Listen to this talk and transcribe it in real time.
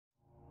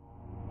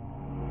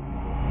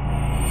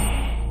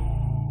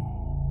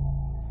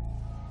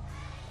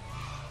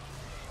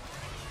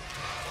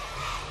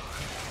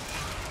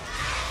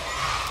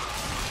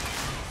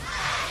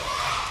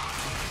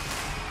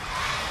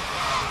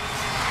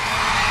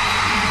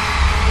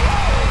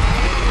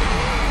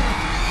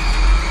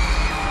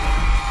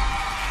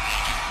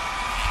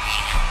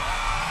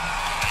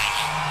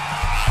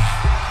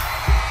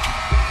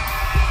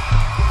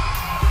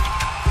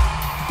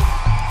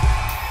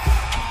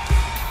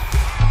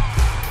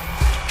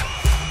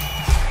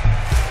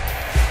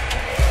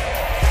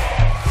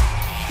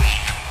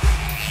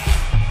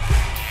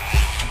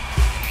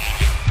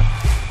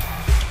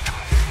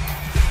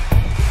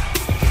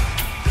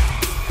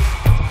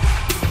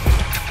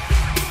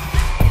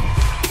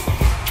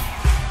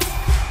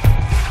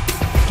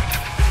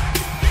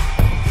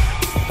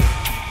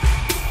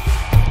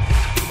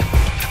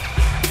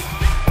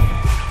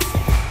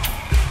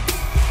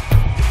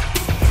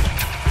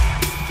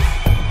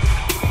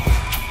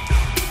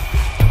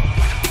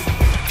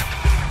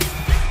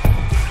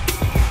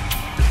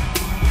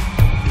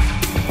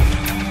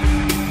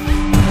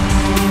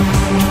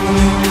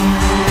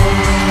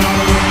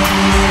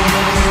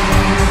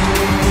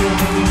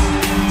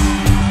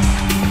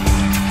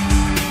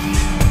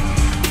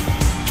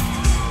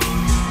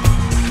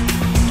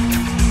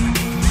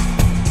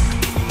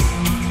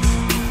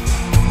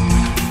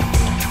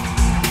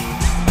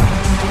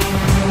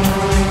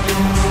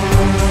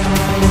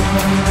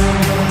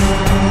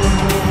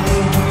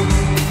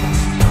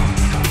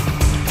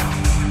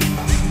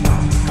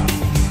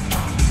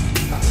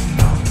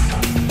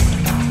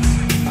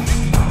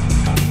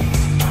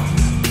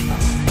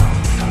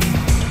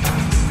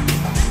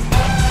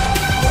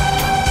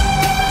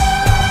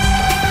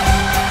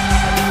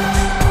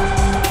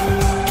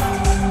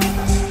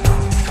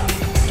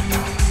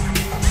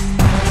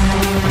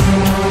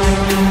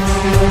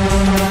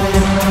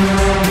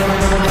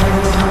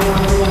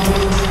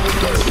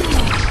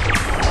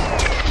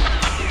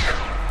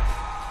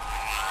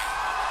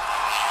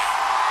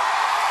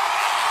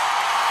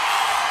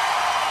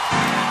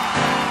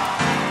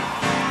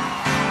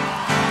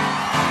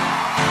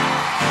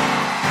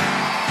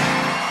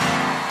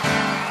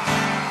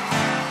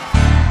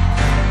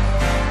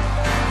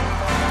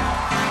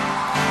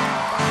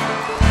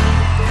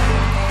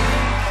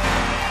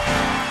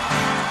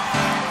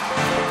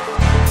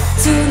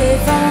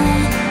vent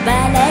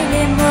balaye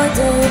les mots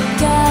de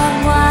cœur.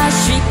 Moi je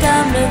suis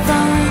comme le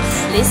vent,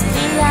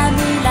 l'esprit a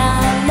mis la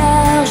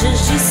l'heure. Je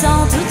suis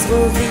sans doute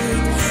trop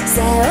vite,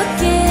 c'est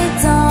ok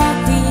tant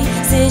pis.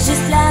 C'est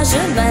juste là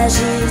je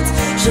m'agite,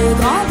 je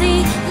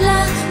grandis,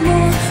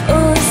 l'amour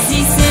aussi.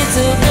 C'est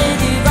au gré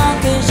du vent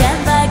que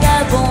j'aime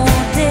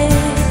vagabonder.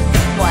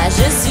 Moi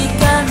je suis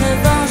comme le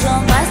vent,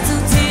 j'embrasse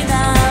toute une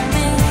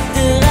armée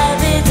de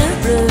rêves et de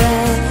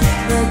bleuets,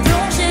 me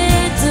plonger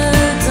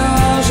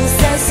dedans. Je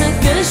sais ce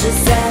que je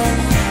sais,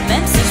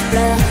 même si je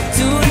pleure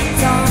tout le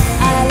temps.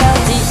 Alors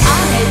dis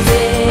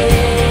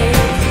arrêtez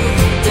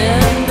de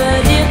me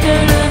dire que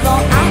le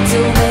vent a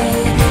tourné,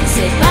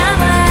 c'est pas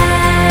vrai.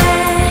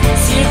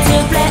 S'il te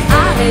plaît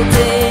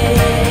arrêtez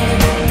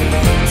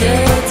de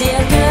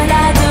dire que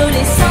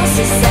l'adolescence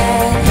c'est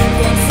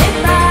qu'on ne sait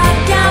pas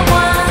qu'à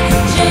moi.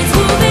 J'ai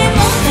trouvé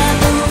mon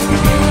amour,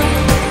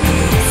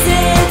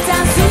 c'est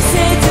un souffle,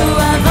 c'est doux,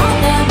 un vent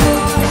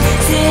d'amour.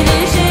 C'est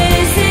léger,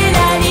 c'est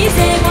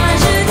l'Alizée. Moi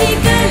je dis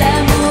que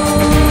l'amour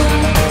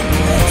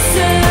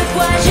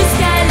secoue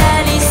jusqu'à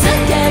l'Alizée. Ce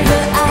qu'elle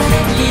veut,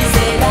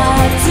 Alizée-la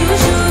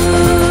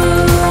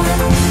toujours.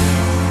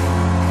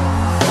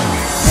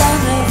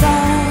 Comme le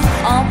vent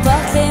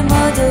emporte les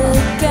mots de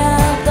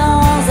cœur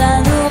dans un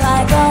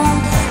ouragan.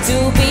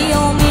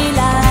 Tourbillon mille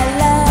à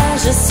l'heure,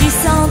 je suis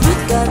sans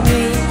doute comme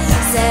lui.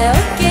 C'est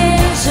ok,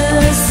 je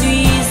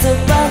suis aux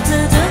portes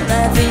de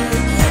ma vie.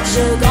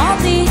 Je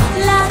grandis,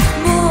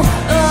 l'amour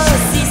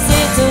aussi.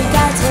 C'est aux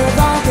quatre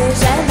vents que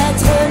j'aime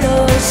être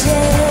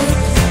logé.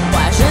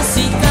 Moi je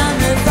suis comme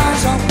le vent,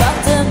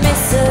 j'emporte mes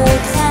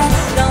secrets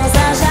dans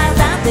un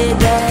jardin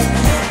d'Éden.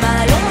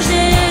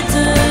 M'allonger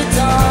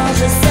dedans,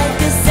 je sais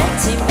que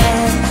cette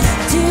hymen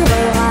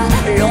durera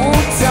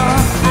longtemps.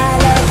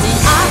 Alors dis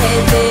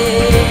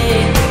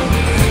arrêtez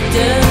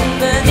de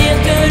me dire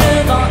que le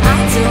vent a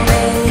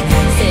tourné,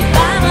 c'est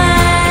pas vrai.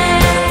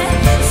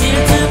 S'il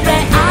te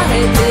plaît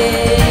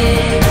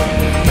arrêtez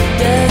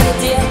de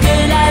dire que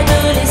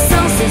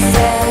l'adolescence c'est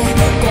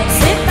qu'on ne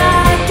sait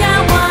pas qu'à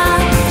moi.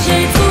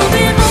 J'ai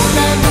trouvé mon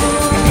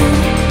amour,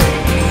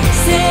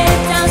 c'est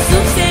un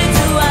souffle, c'est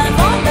doux, un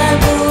vent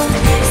d'amour.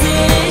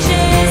 C'est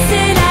léger,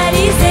 c'est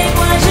l'Alizée.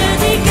 Moi je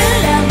dis que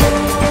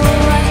l'amour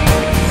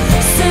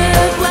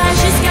secoue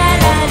jusqu'à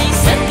l'Alizée.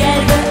 Ce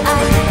qu'elle veut,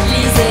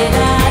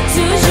 Alizée-la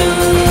toujours.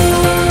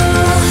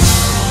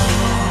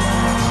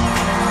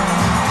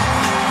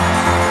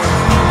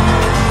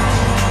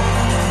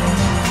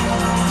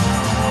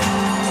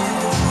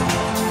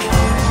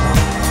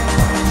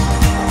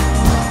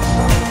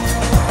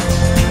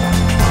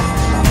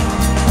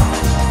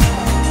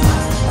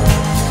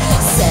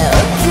 C'est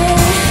ok,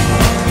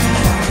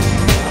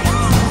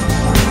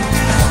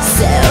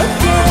 c'est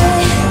ok,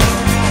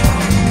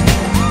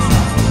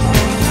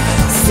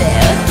 c'est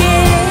ok,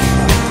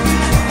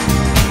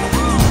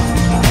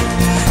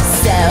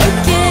 c'est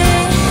ok.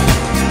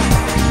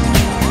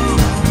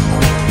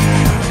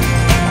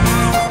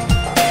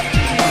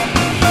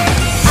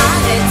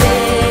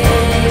 Arrêtez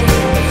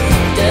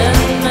de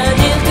me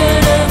dire que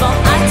le vent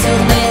a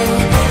tourné,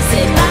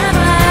 c'est pas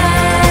vrai.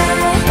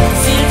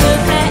 S'il te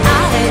plaît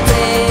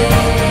arrêtez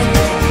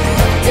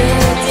de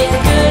dire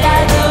que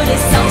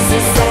l'adolescence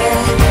c'est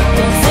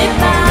qu'on ne sait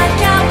pas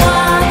qu'à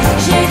moi.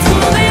 J'ai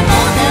trouvé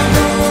mon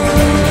amour,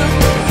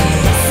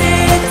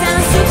 c'est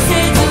un souffle,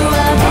 c'est doux,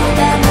 un vent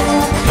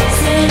d'amour.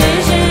 C'est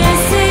léger,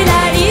 c'est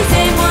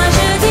l'Alizée. Moi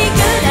je dis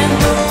que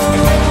l'amour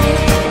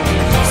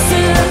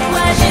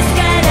secoue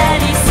jusqu'à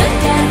l'Alizée. Ce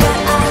qu'elle veut,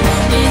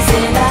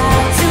 Alizée-la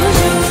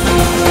toujours.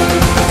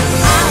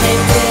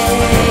 Arrêtez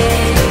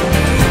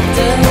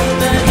de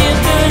me dire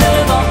que le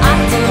vent a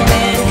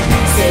tourné,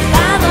 c'est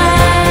pas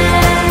vrai.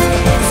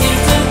 S'il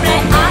te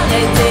plaît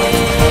arrêtez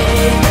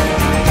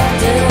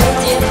de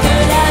dire que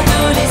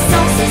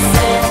l'adolescence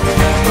c'est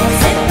qu'on ne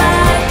sait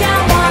pas qu'à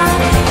moi.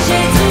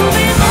 J'ai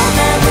trouvé mon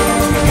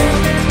amour,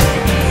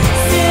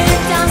 c'est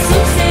un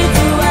souffle, c'est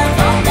doux, un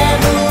vent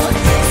d'amour.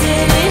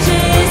 C'est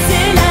léger,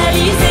 c'est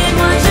l'Alizée.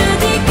 Moi je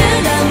dis que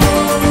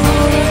l'amour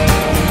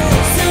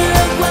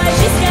secoue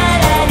jusqu'à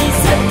l'Alizée.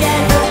 Ce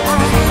qu'elle veut,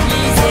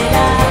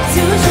 Alizée-la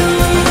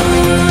toujours.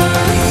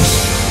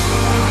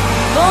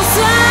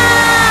 Bonsoir.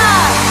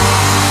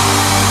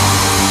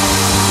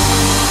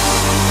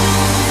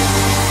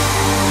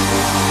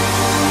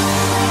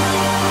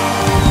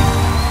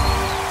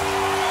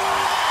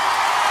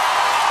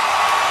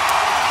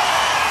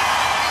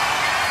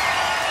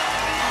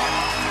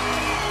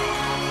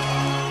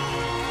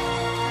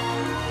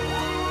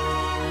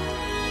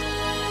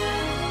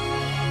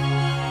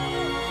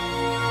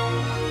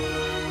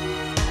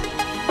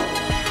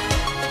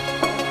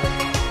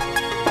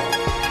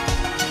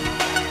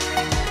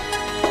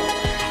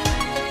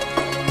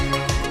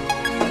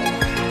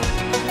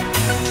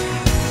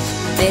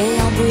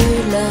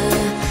 Déambule,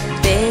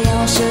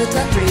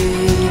 déhanche-toi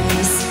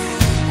plus.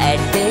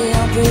 Elle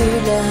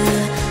déambule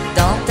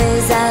dans tes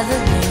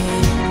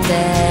avenues,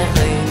 tes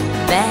rues,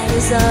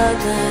 belles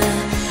hommes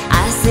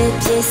à ses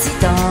pieds si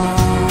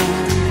tendres.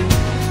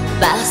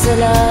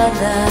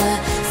 Barcelone,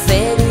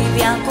 fais-lui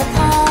bien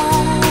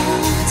comprendre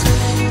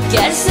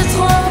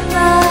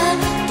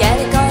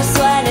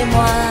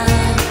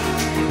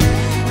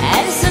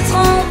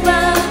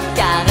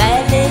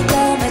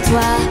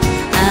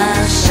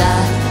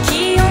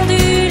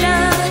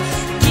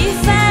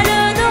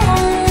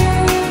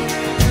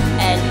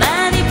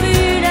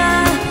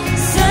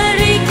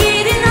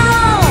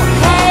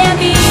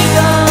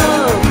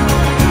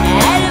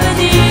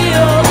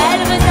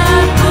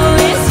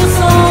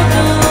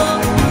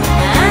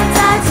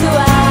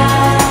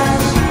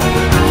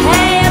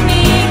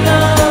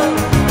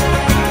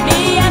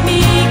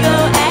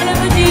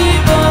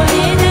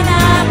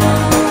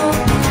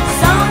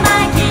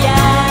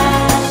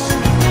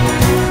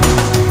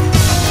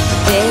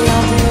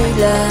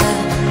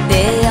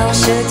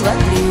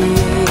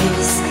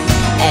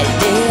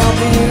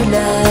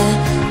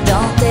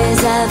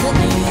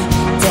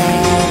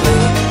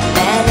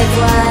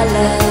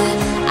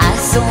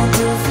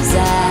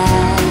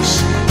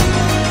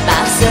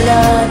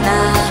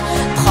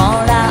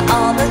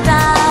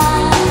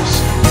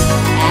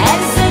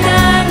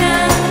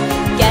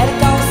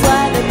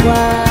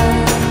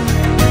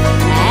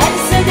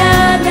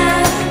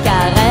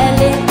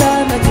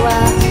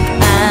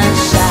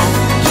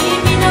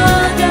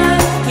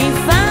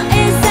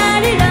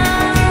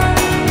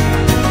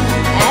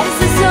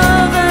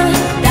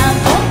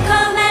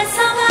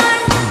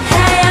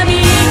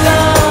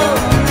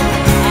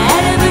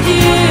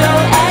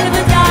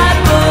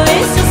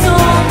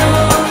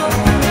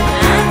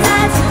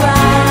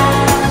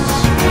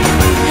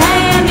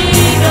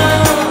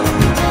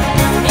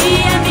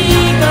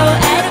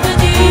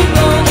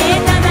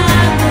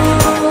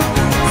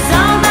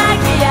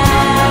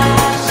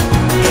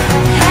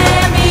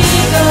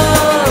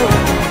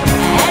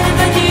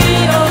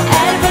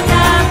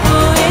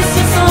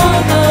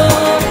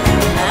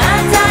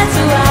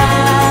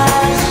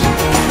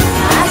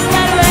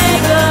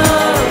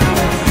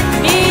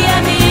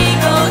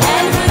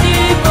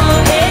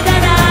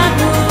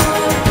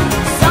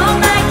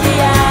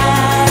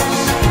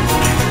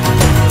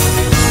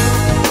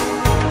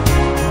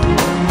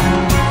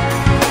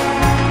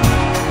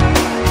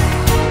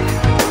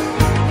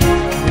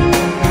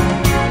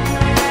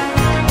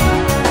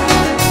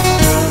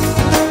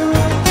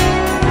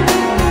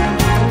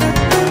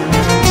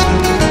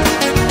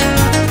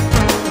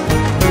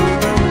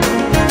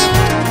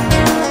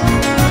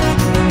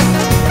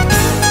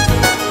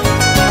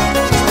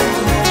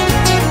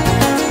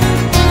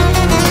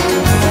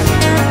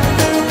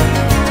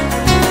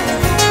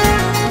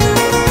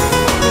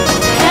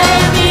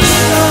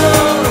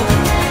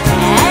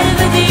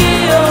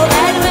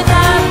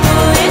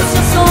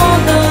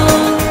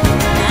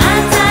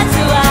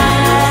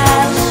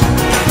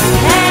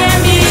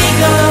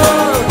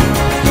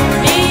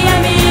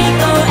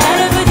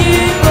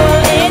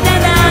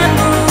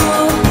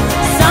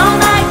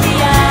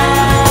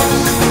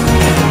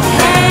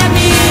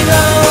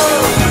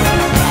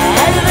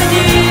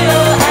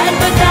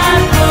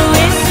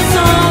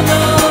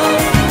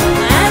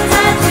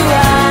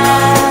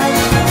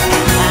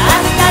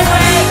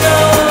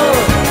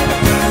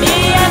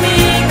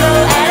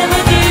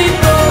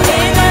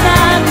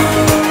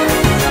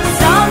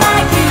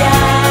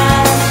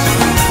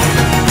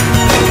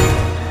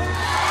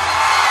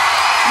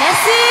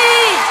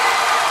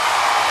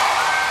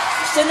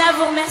Je tenais à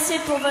vous remercier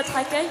pour votre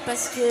accueil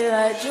parce que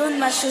du haut de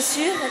ma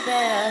chaussure,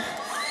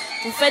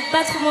 vous faites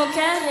battre mon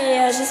cœur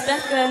et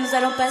j'espère que nous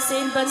allons passer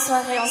une bonne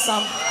soirée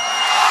ensemble.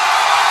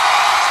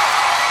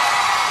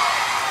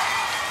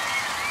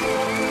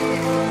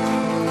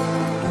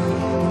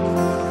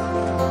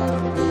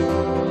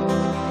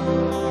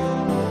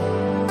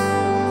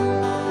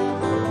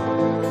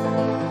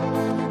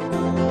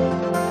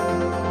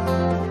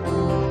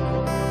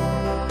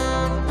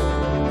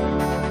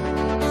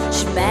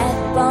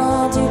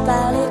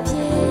 Par les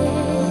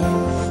pieds,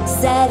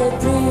 c'est le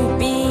plus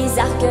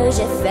bizarre que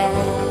j'ai fait.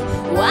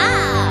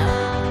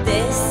 Waouh!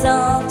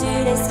 Descendu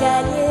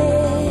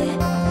l'escalier,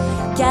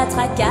 4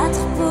 à 4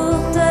 pour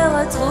te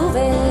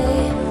retrouver.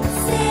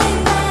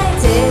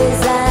 Tes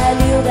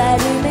allures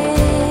d'allumé,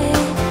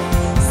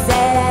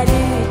 c'est la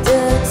lutte de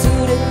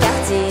tout le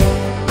quartier.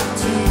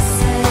 Tu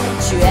sais,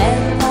 tu es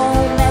mon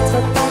maître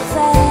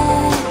parfait,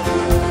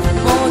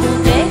 mon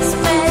double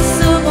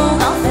expresso, mon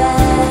enfer.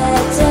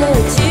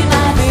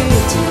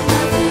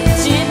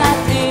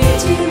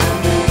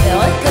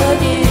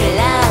 Reconnu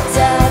la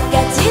top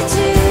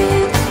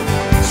attitude.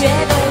 Tu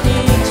es venu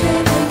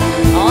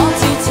en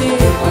tutu,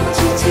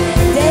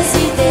 des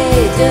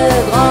idées de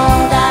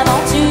grande aventure.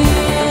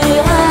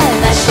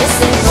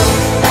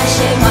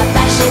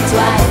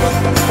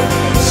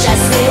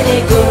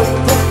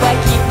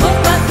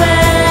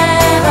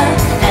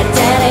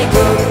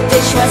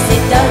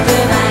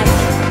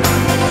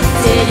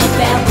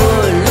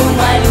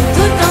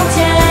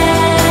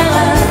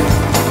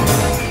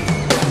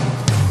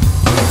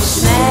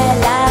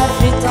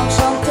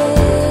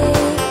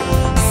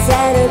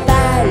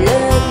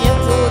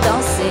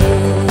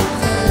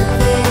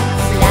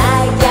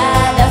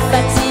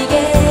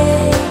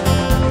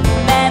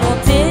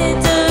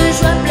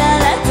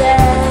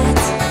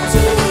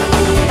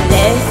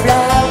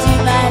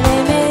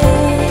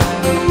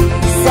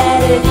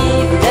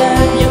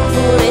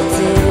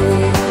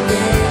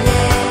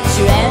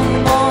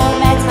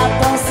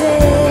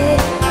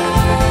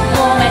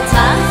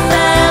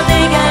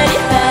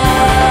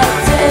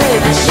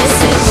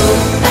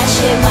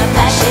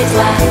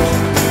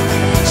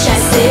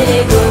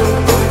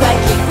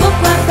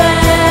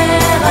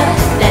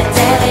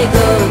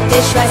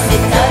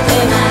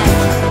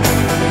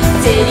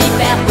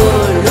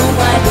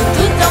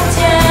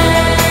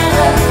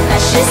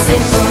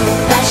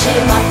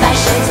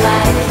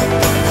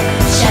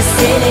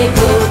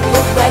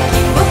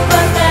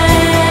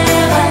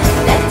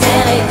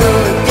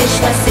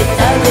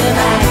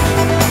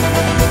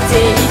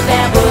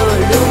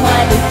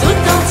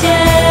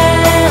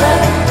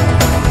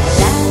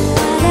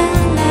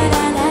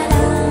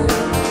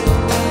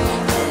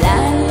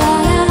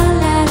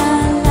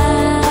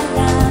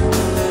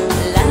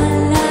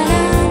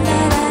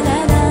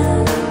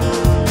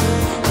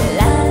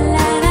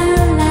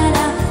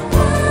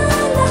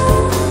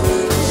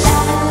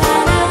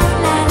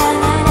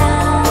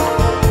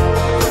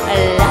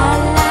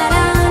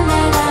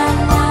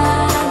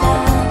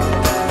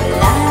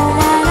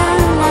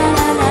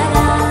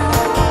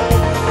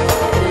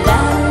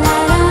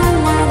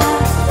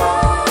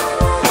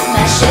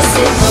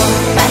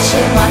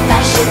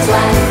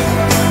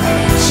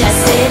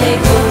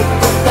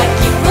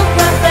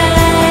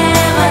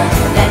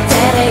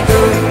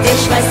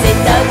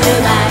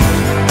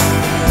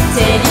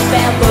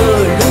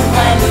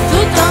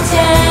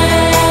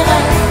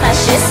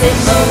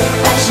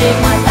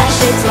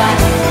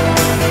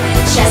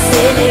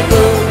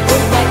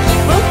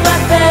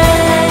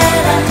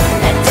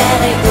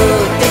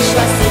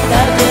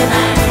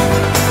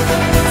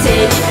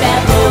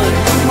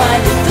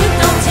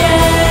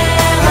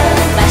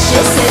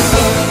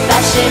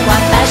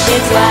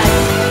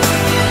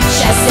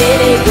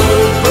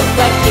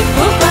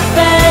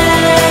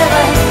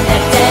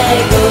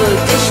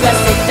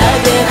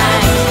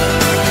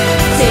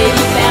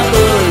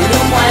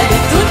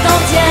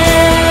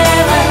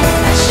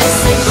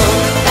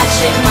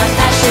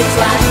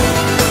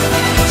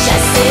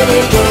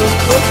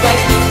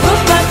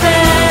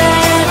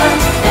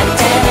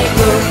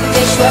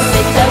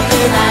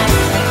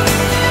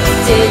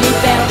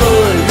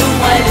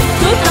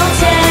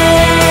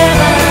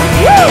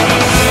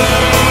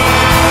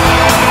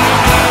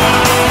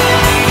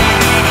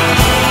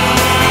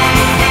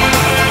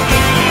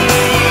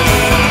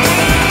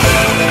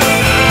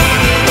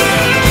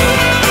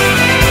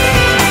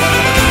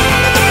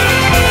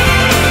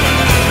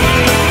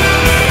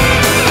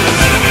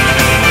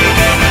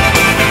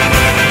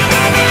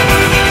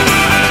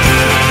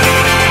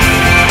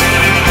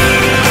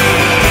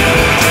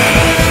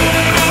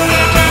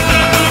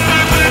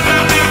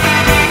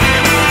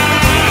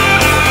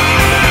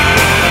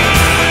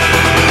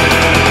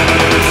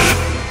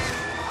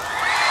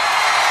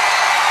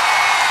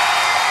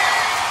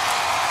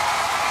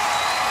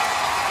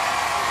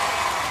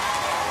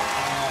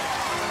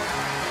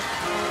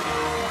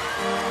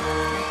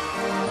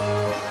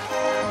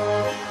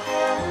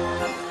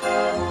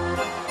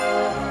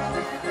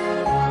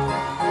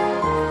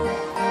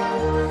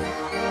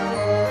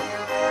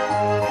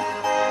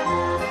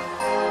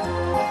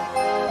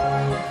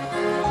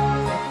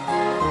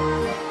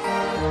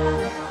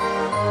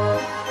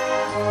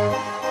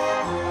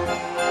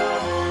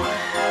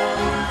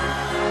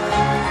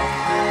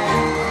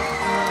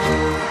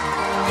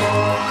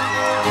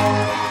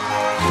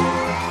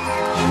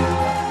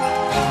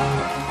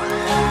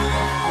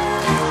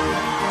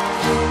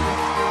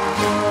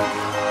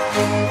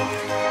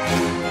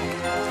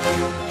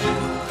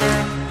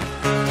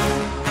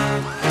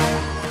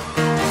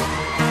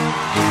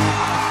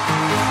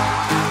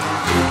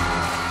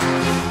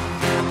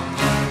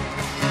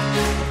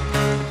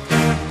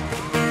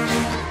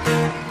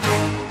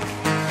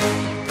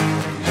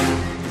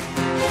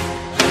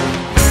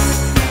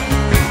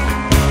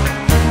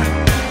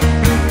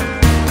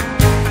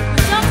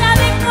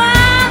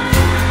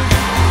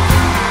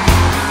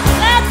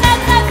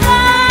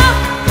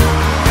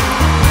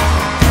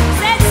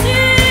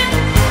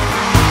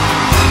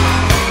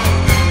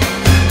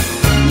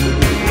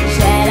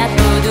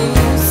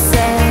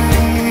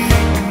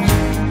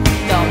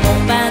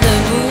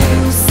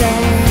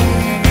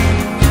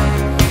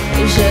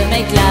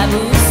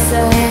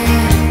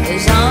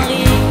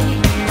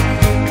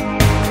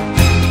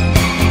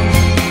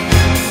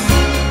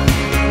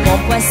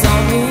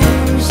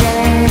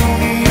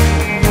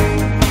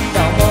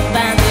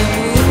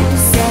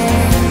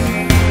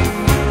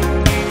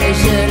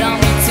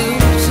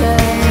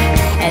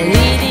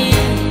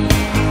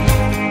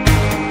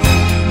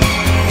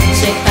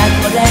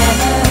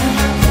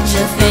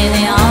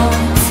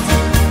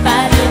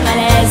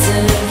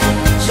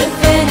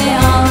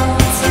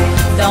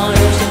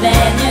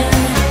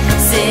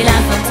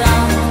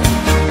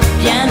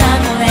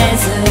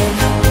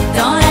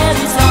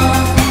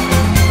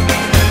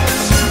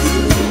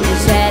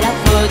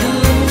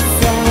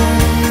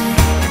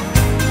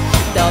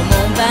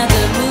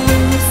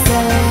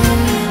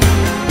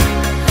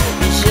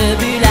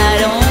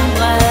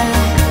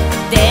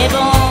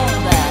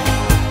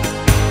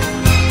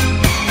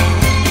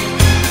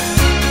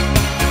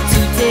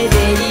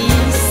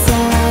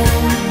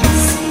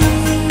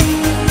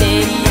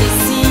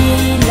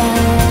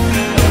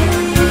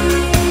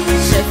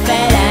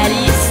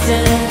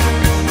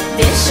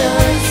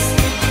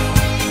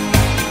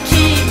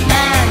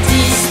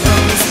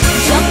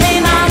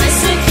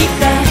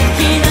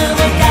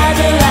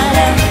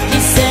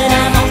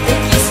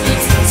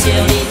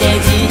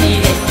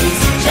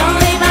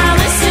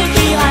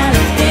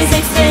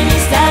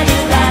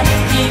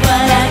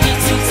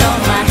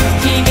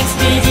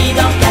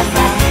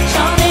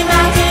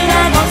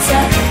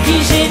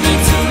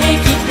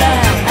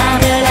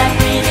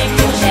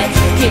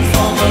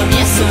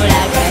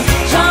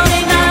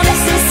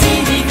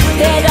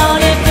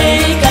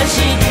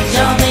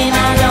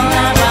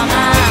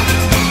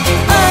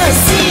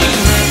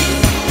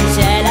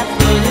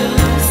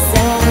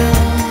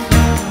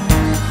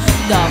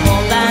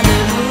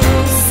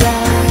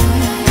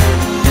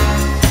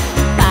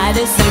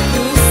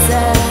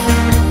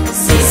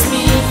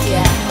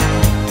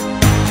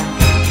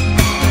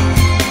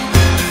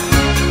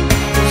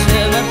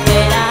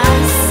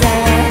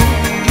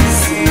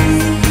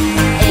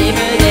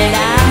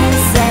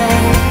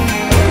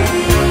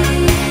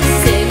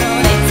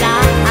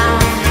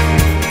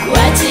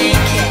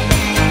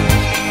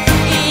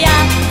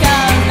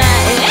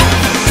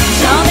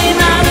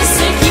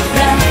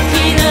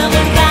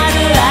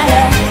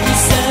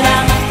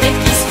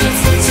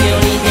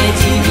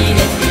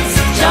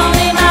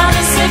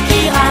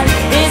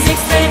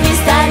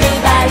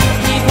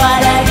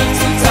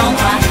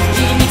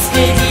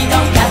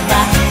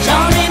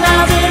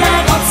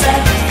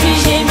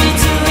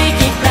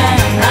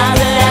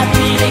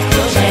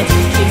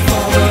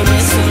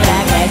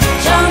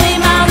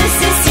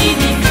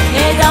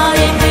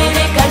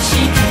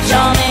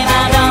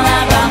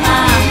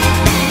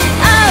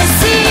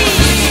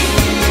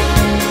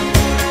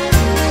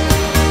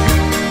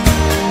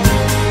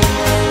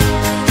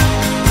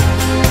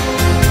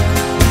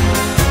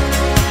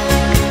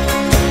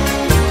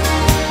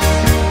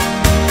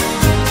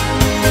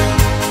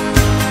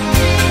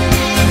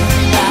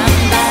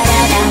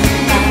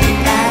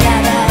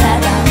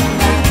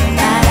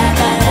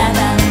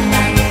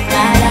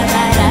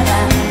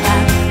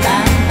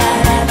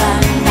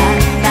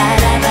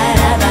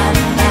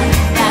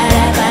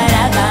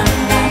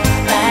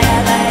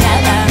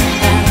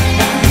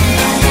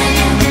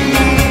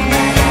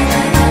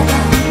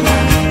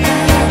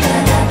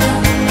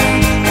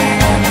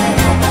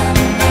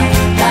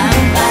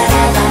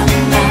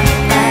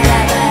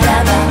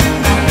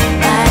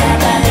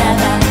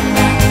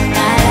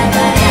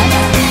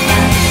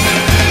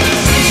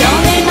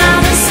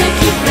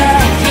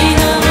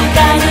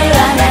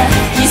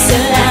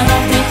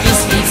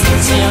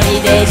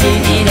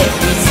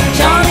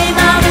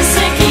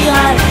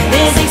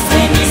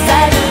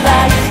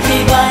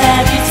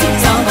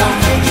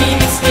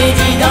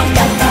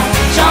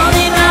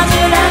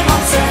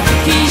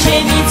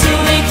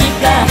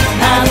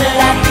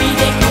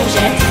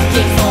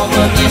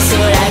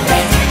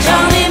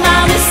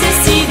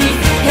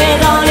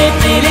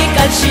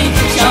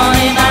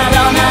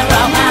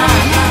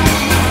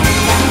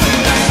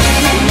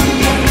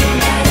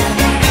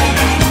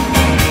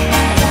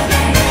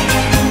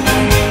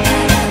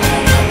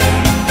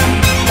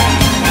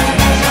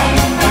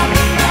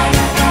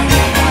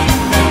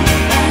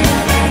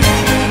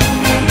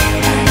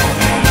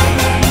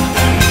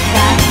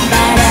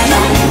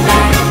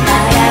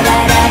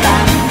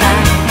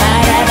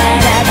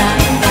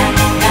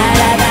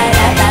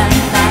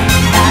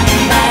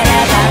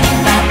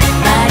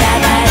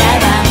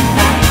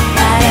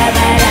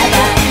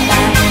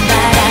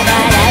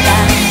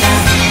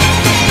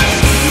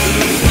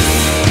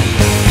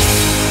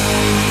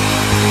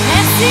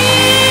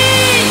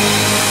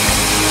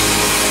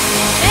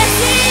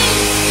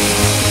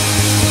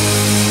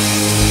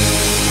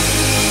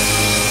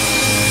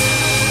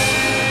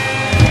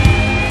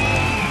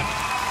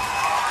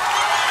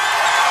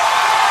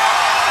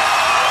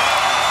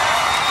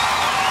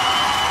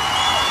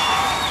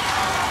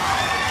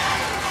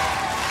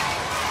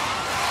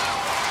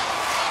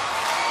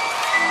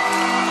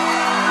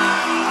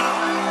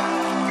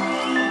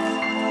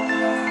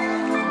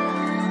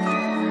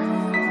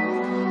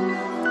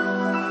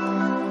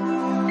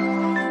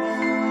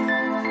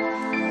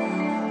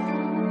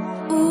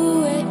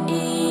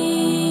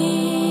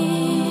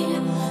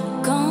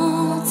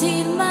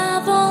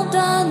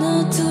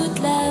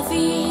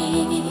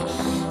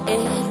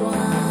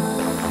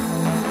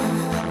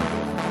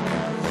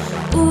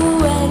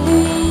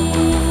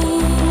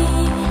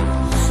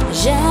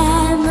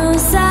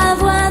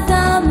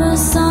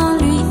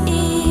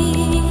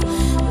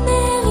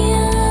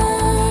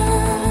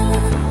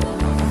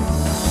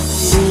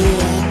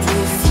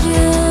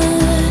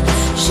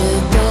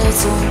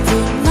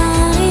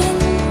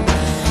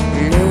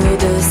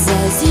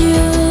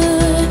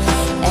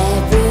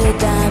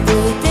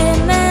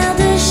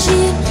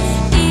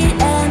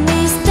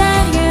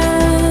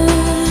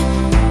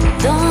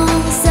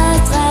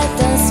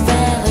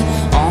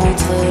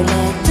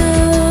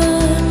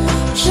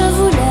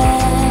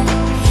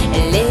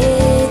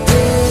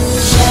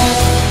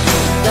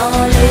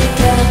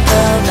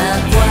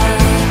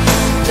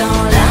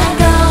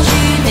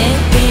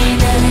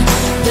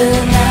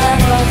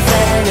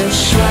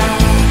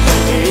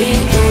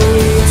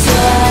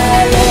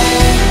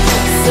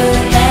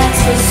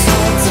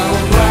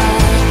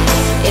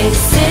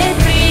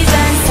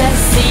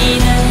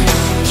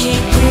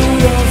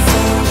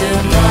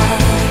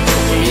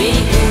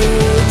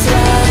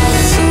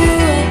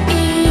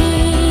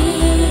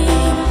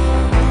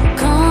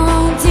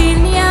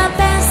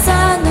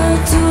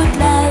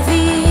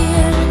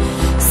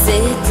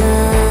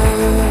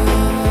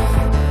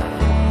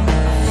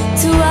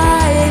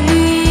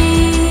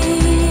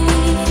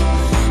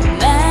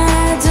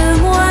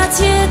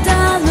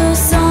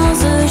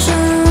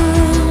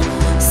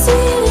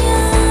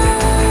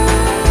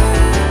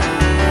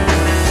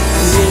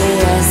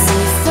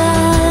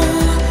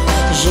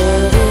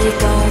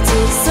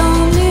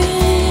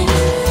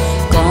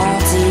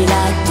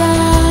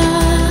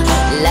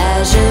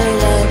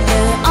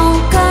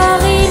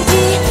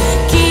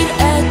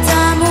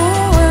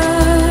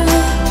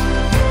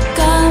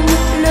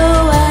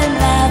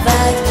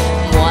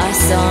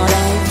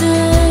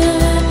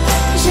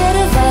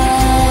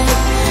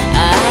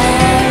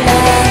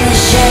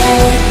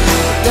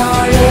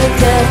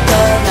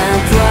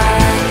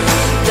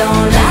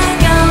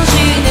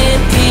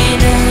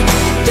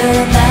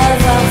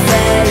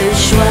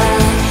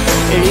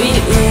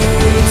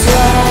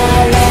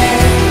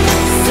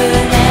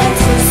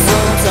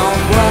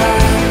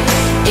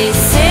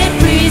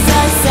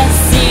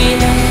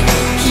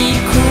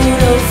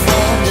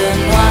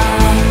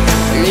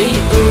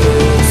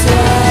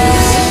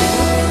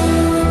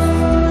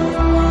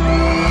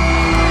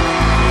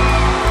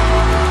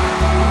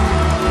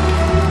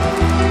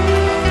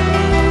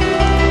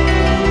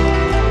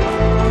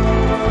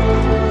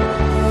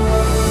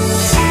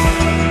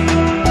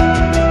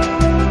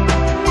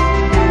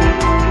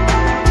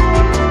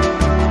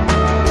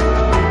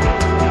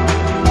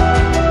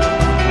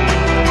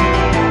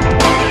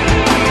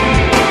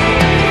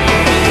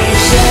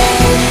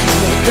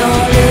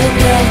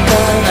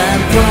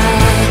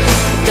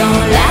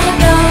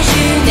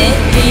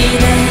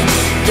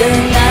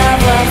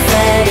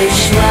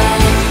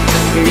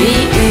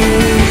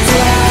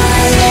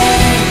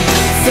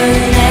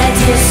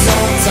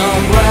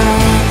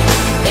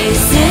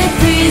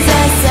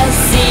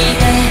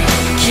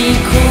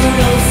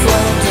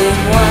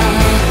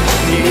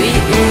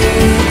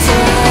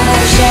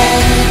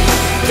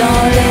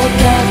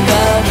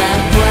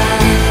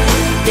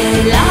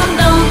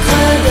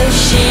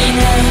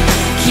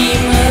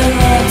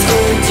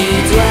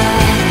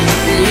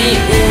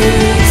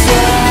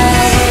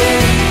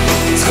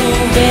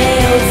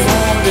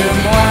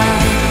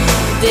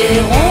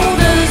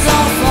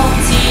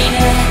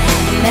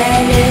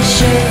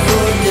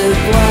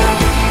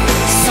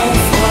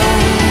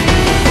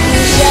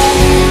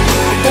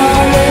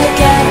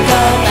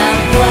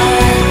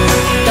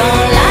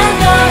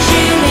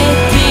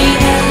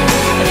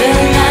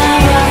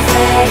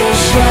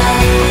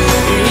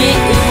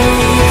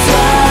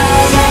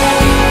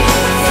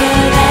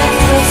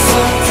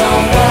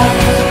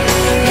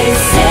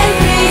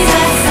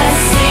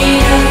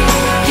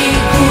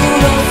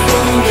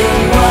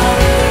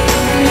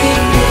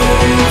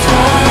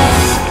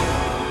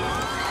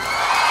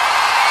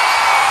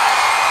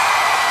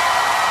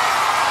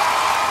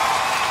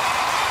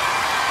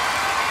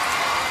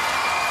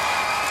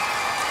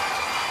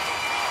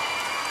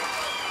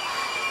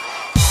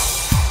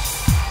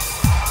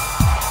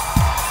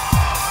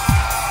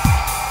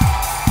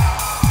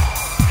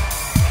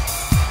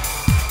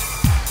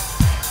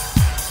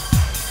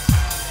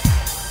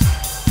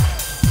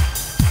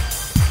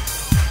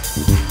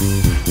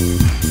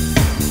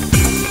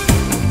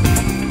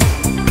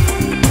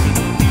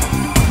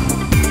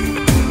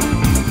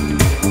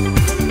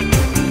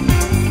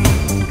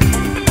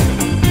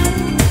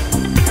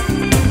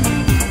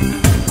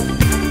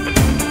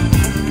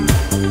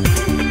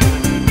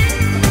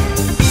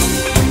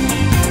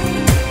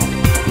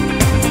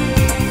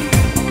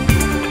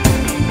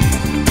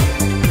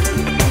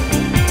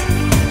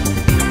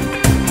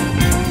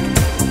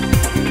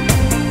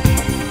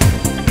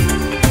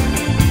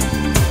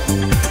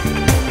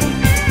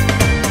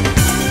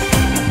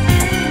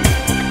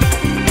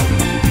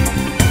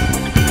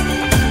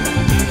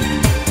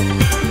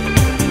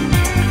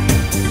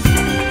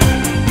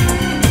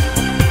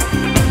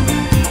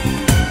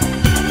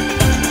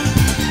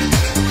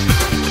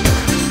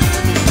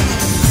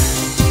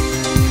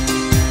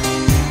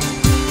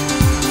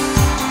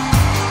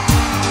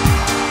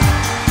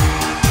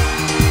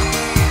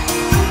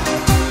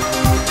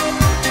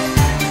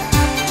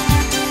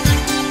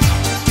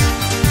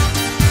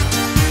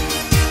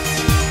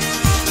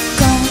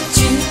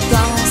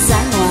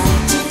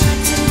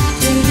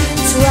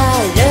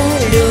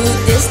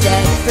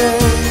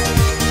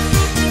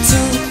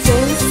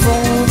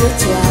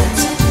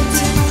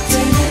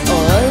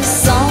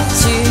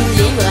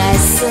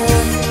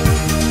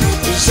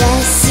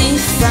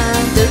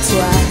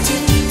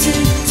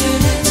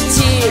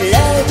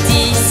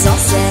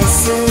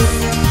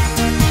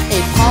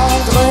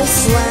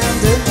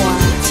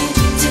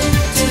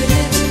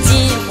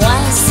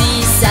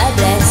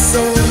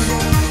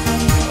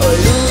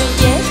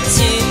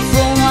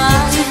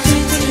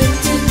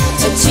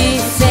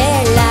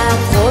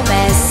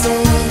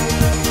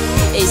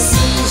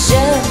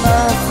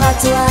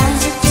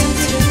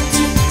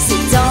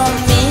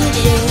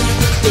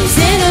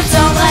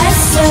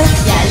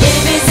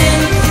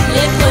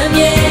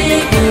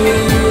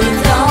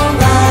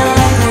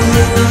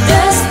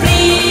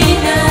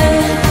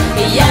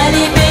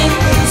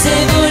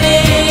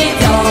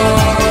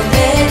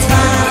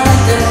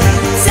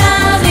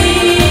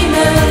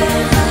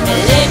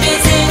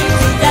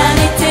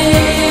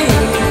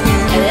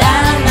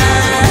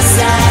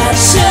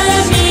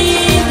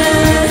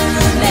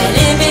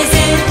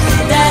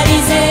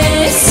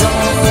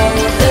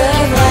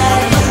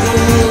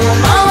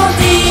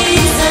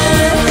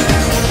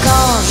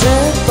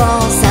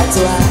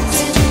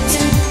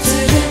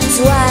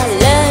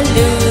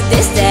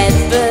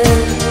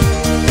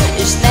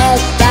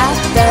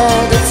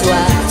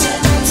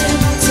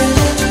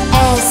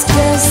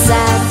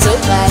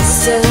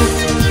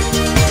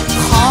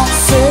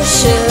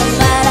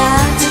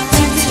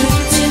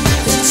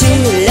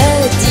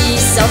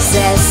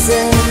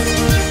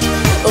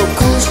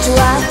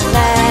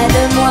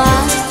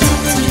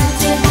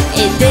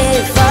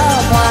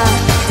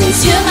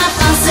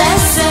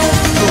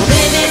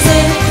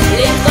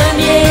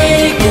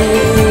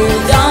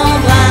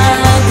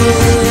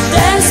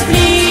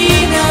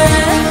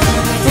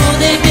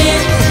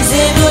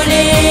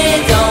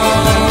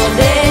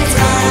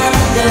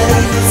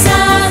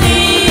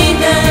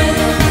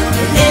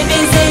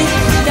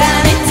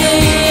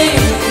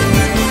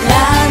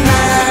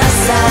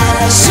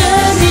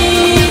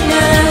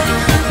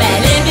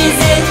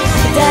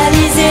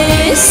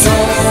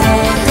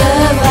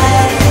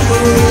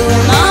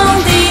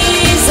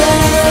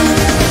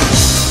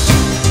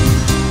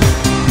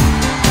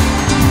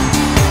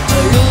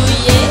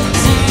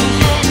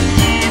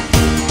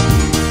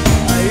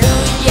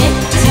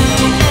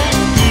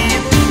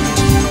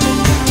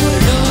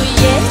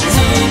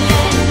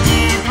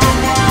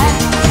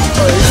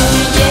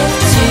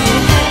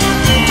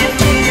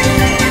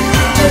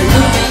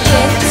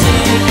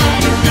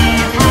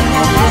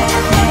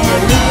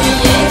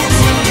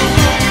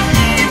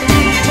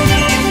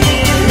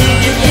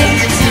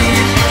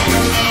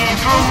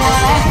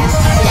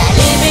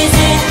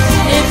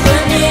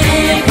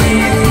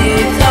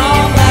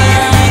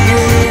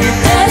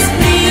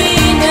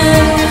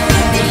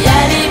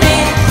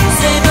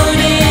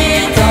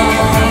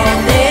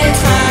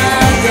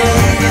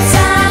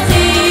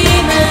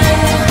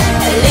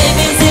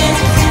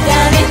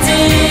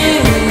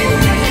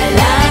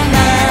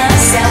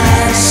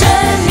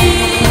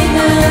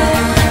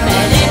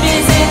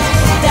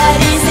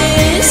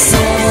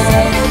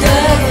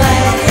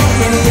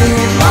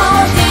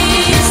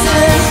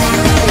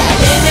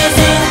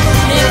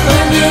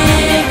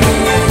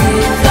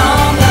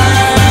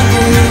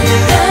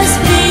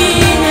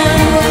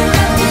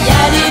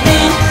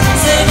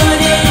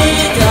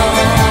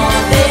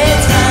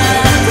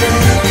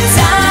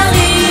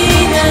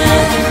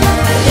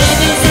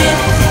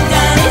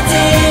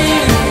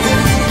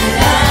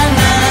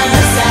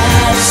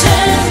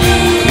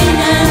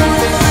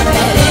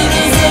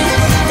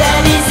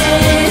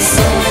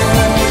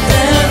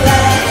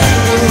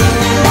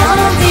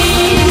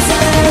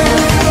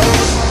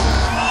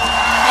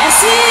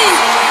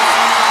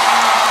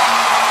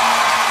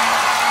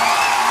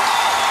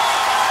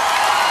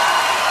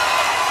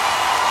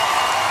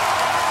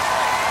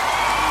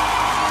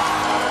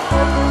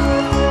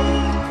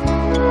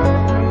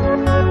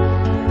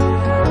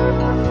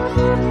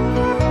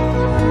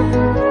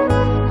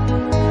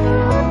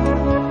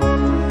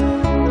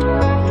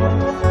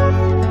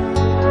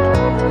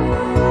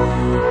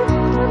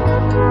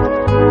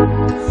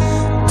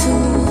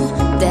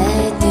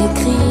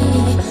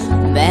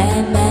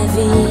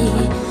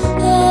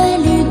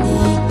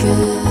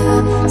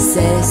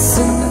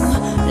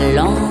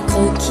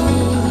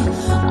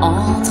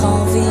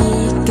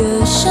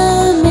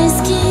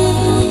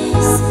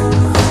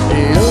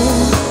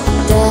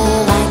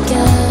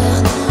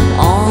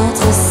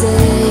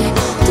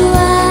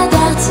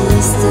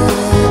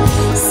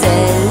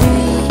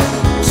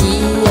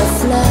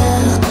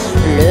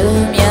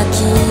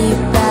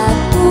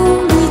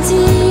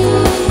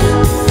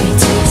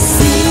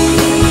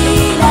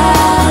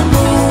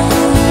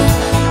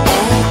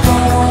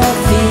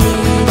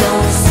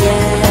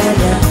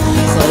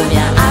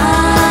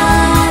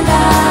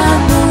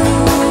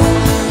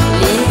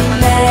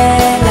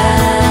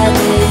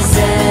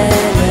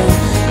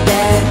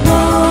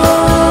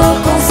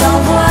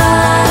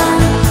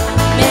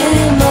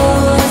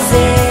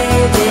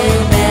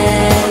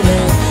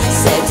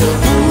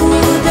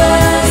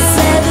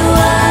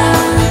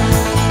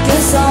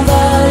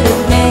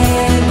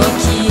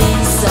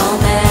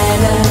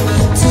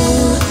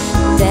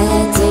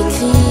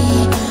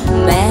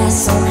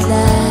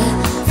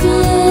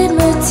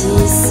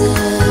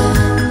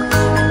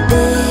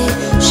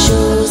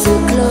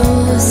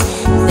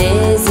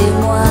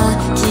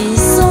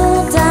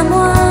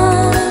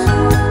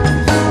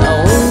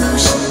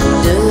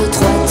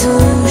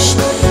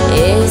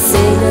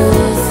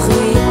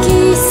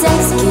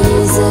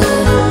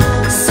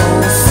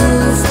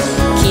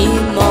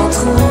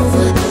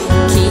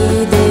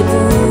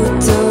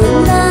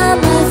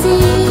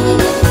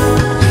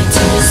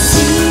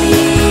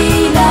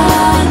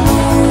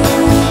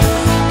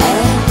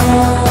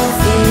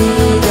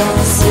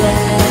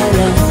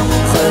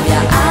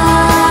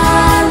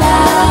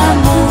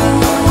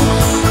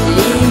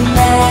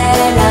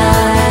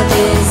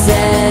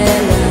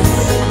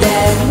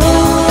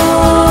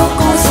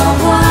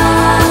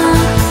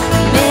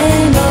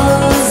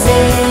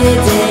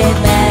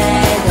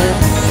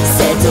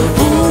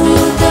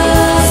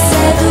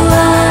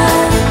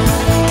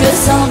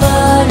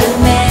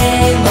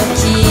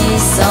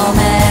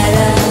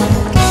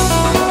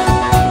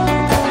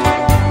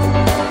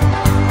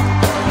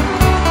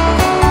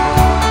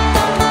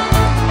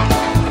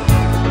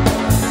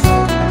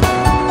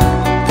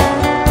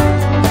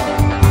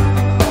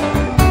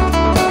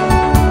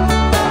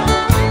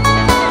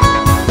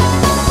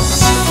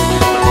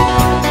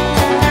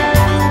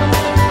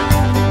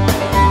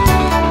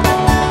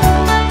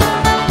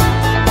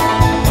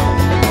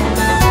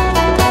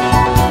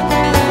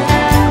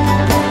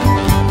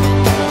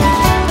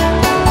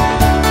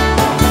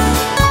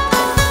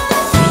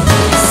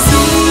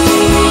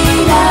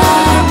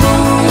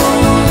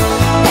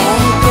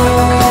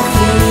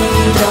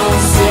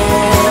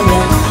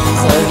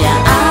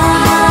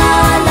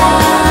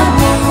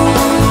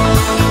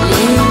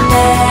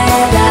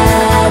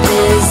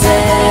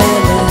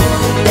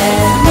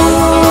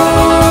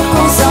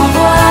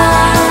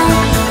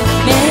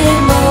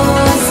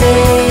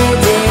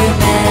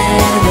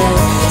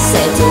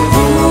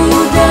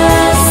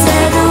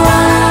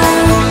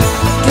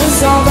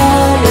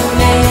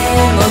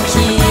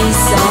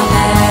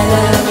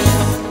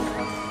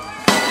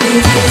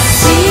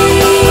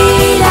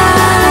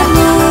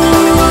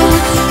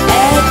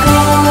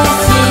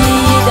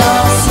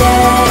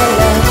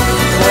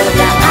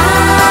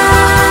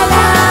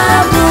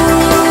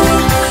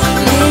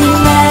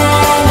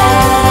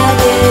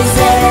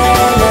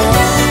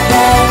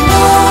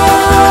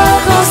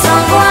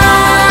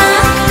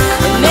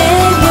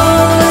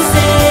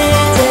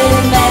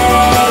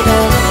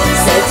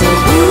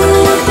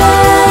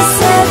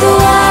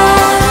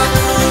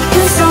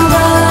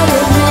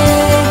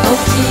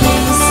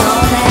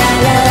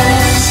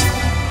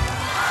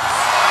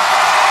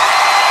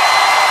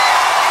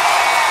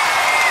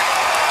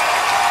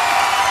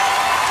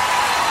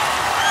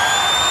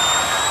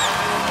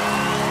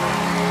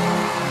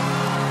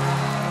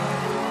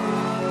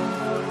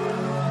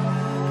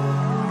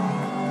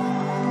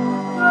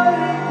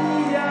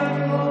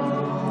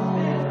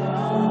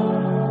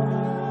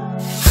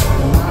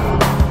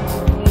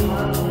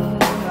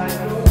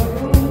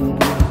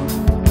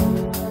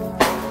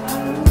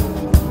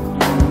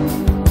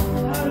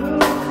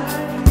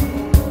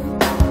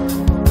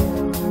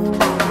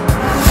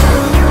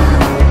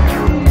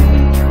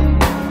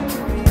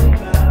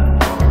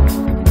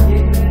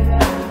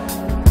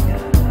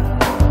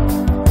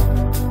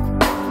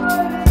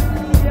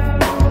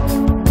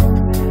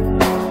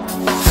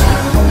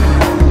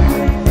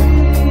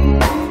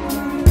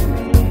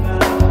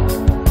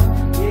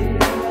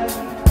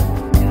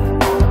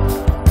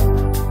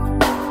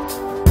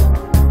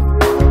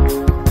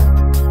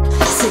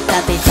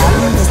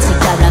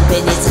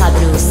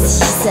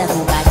 aussi. C'est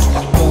mon bac,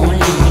 mon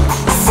lit,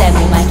 c'est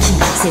mon maquis.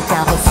 C'est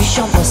un refuge,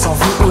 chambre sans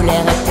vue où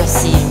l'air est pur,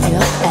 si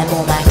pur. Et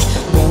mon bac,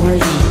 mon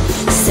lit,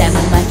 c'est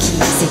mon maquis.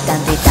 C'est un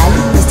détail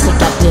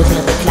inextricable de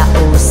rire d'éclat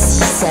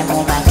aussi. C'est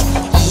mon bac,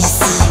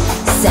 ici,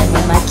 c'est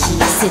mon maquis.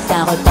 C'est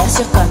un repère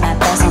sûr comme un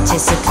père, sentier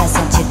secret,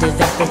 sentier de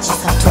verre, petit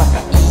frère, toi,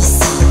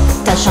 ici,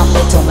 ta chambre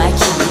est ton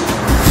maquis.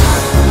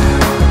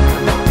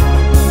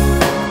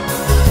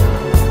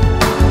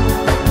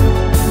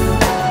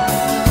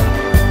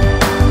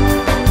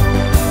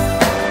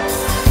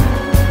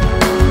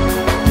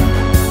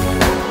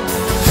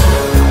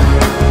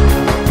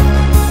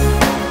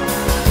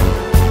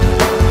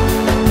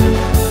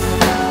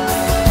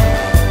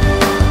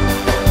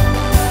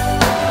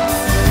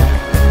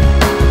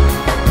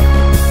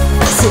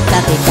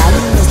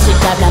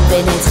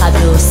 Impénétrable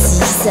aussi,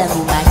 c'est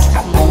mon bac,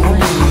 mon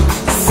lit,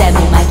 c'est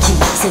mon maquis.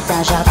 C'est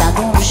un jardin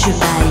dont le chemin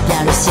est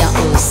bien le sien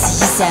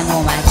aussi. C'est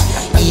mon bac,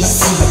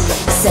 ici,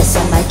 c'est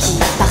son maquis.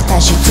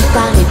 Partager tout,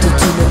 parler de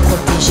tout, le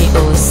protéger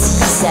aussi.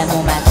 C'est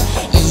mon bac,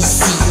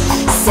 ici,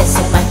 c'est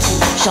son maquis.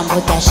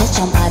 Chambre cachette,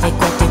 chambre avec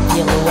quoi de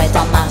pirouette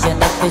en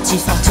marionnette. Petit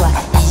frère, toi,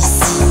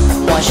 ici,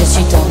 moi je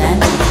suis ton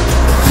ami.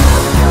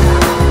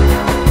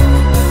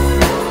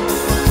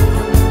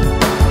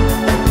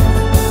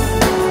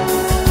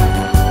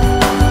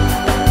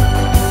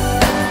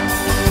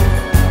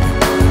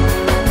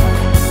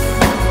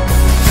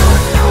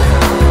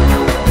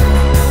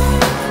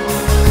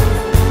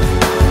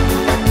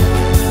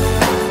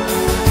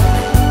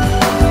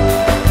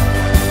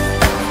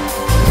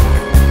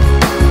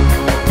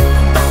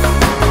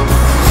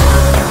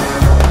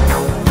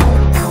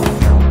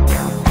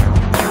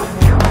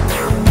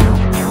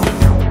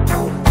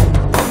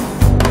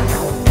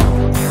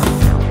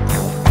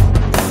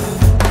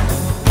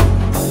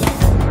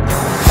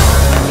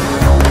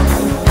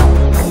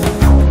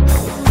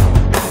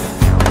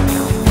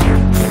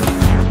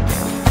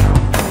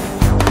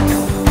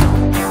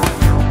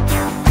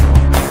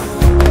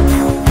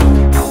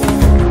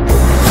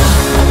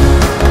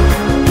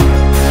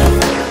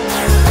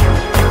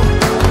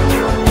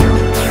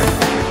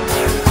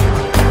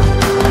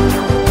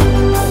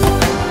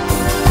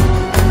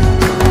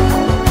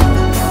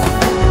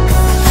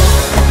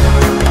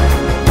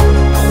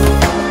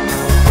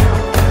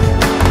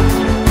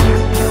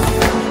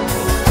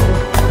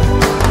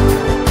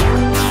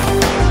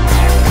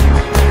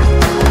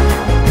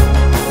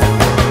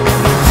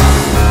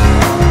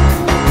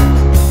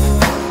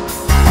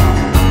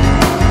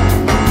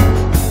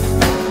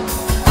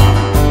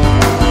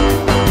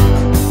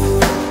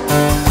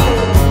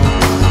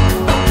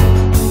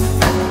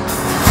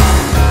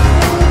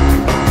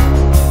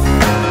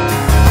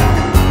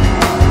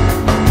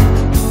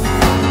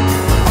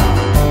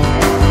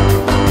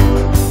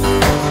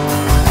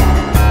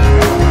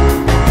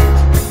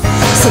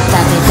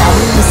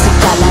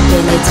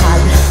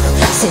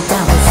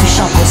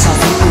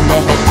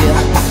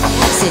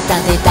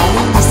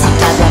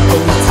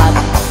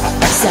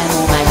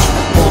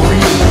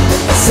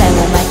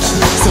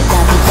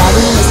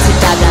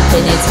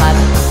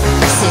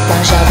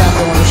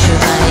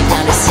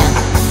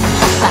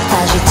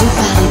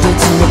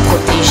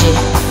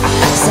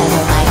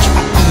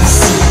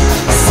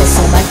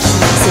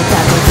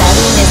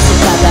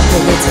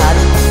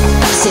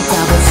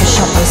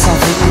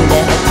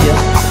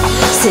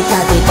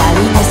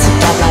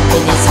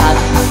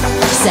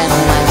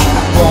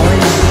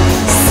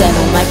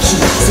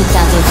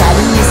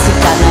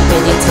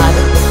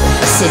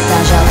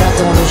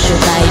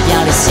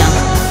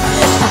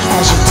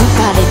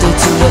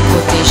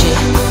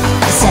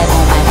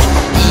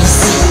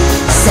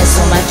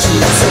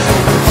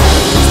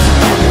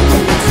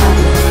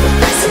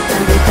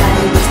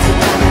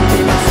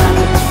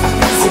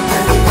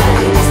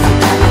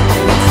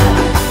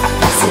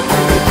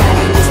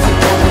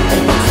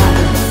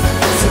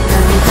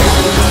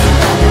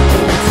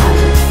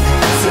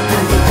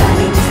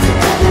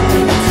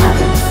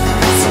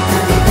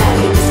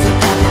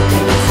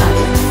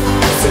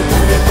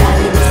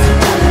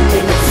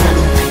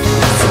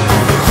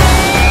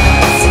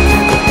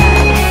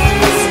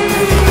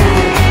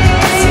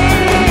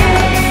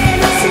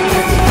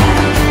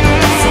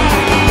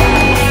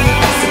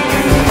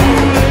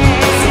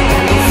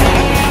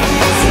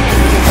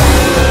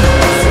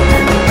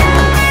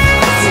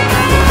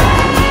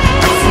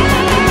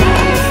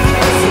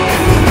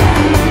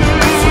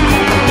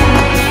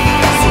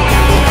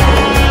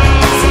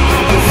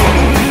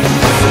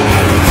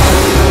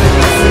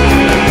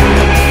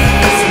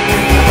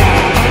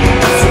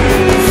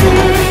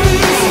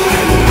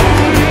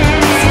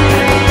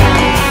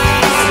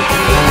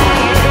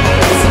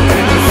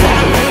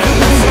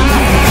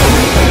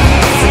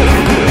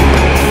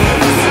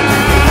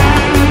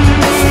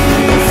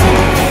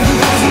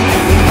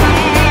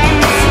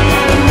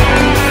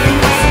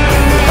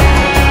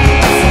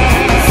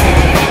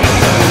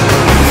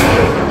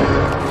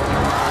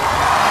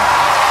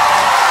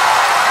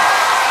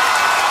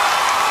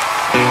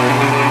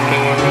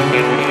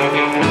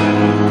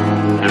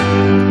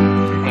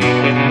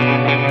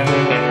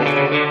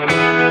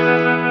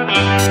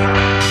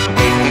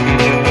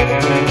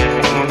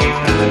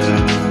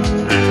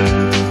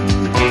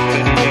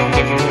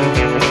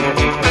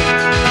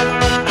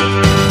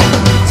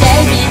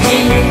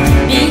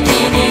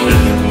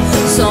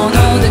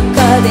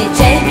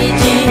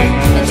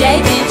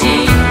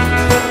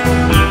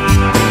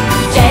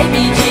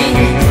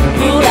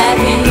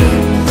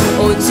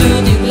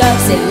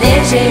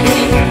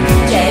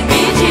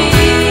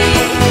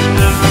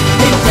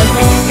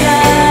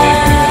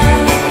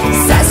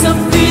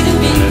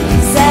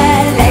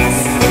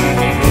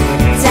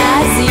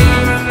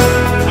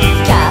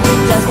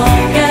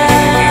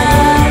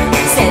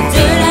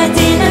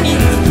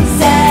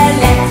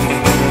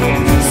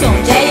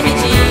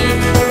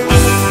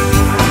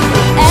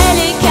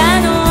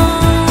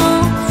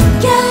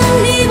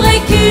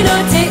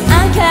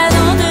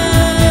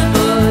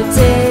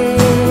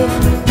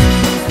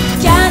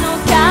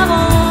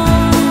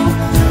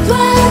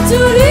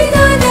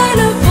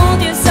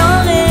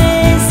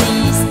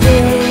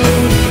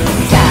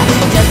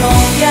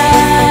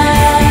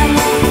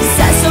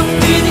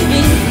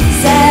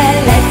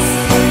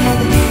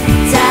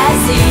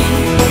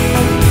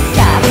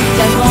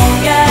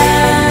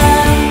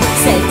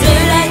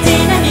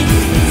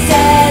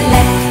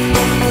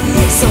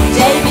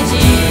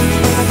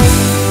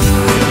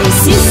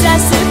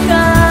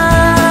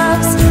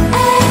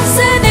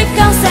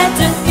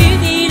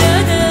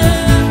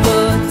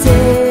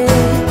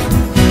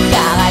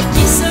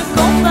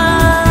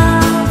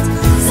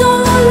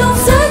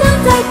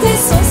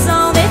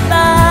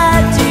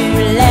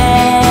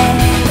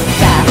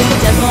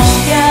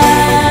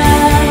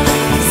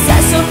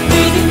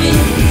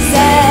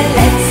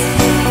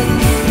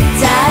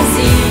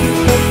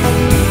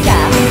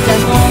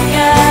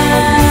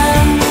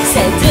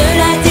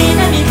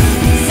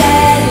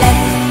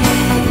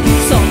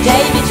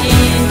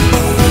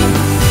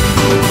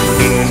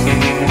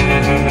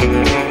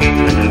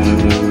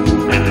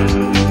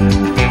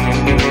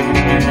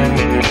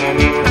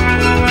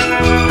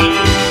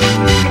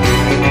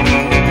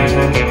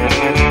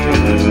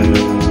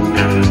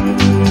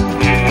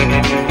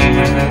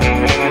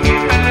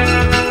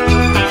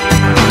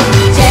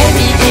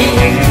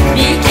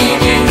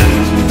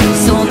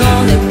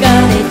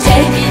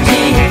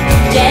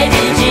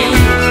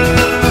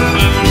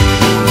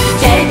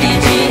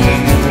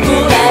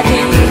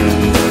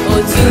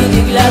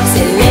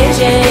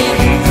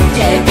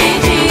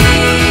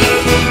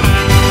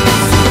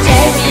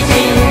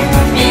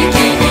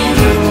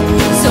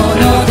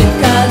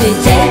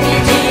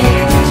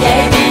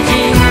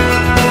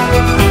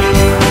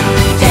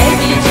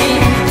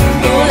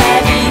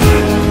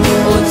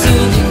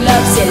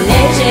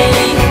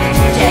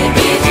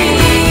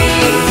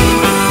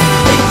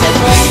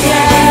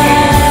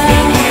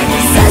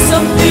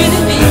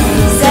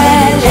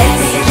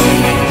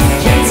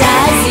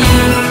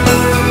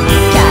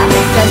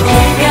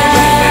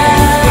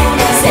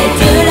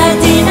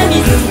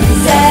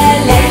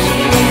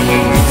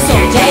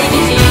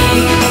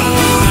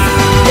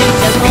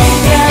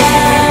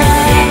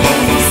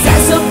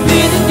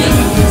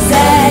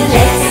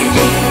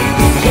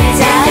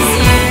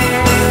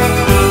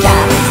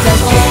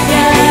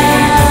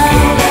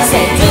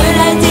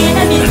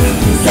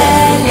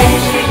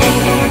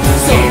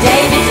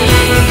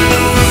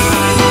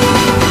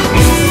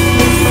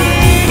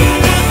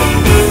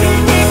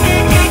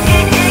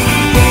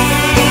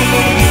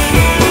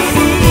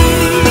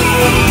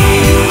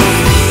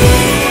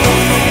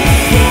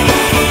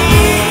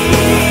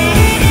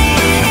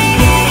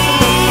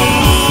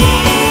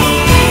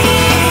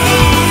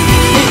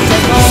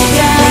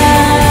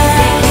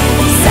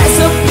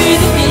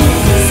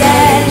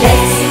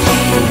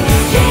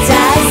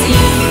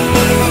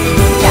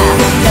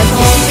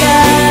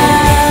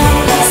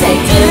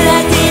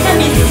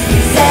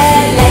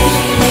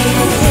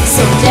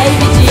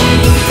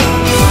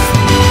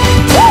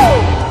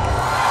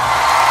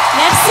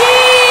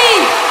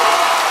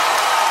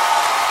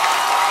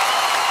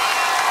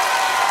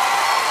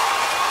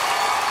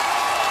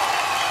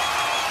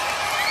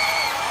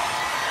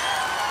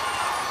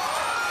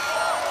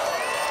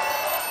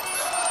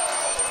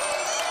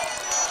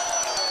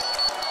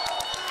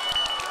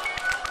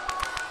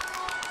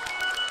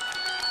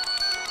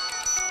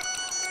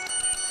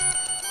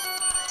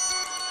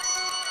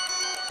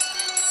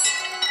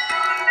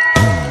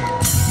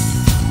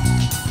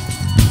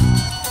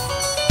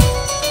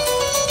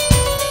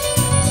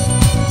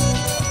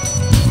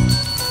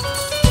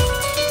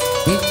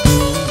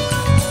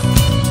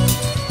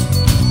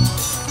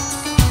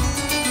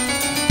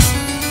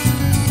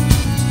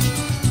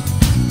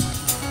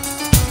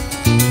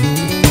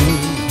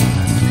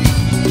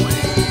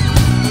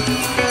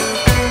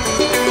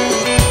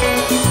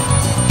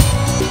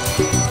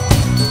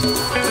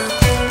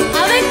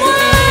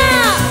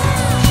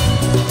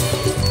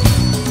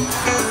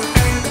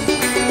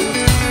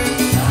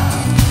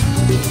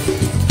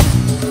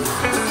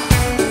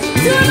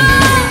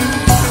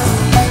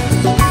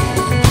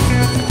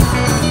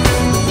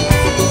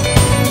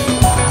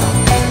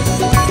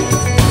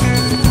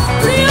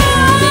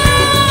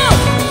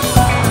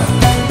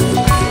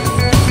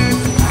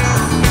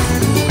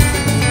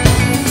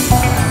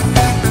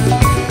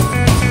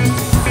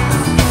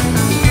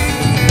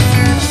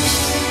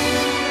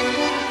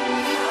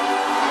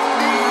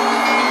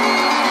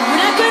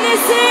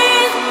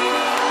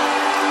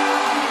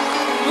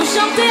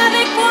 chanter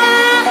avec moi?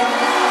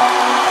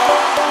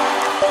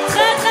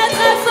 Très très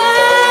très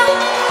fort.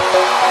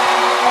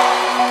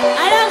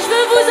 Alors je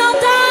veux vous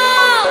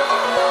entendre.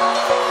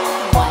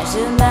 Moi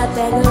je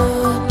m'appelle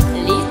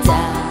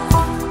Lolita,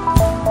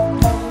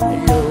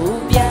 Lo ou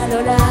bien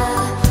Lola,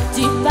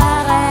 du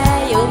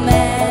pareil au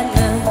même.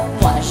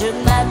 Moi je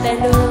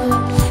m'appelle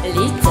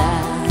Lolita.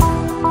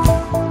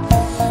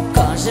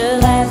 Quand je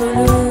rêve au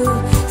loup,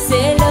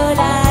 c'est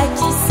Lola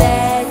qui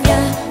saigne.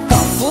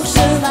 Quand pour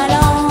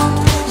chevalant,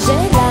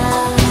 j'ai là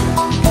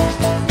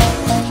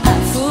un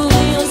fou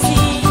rire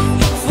aussi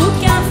fou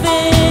qu'un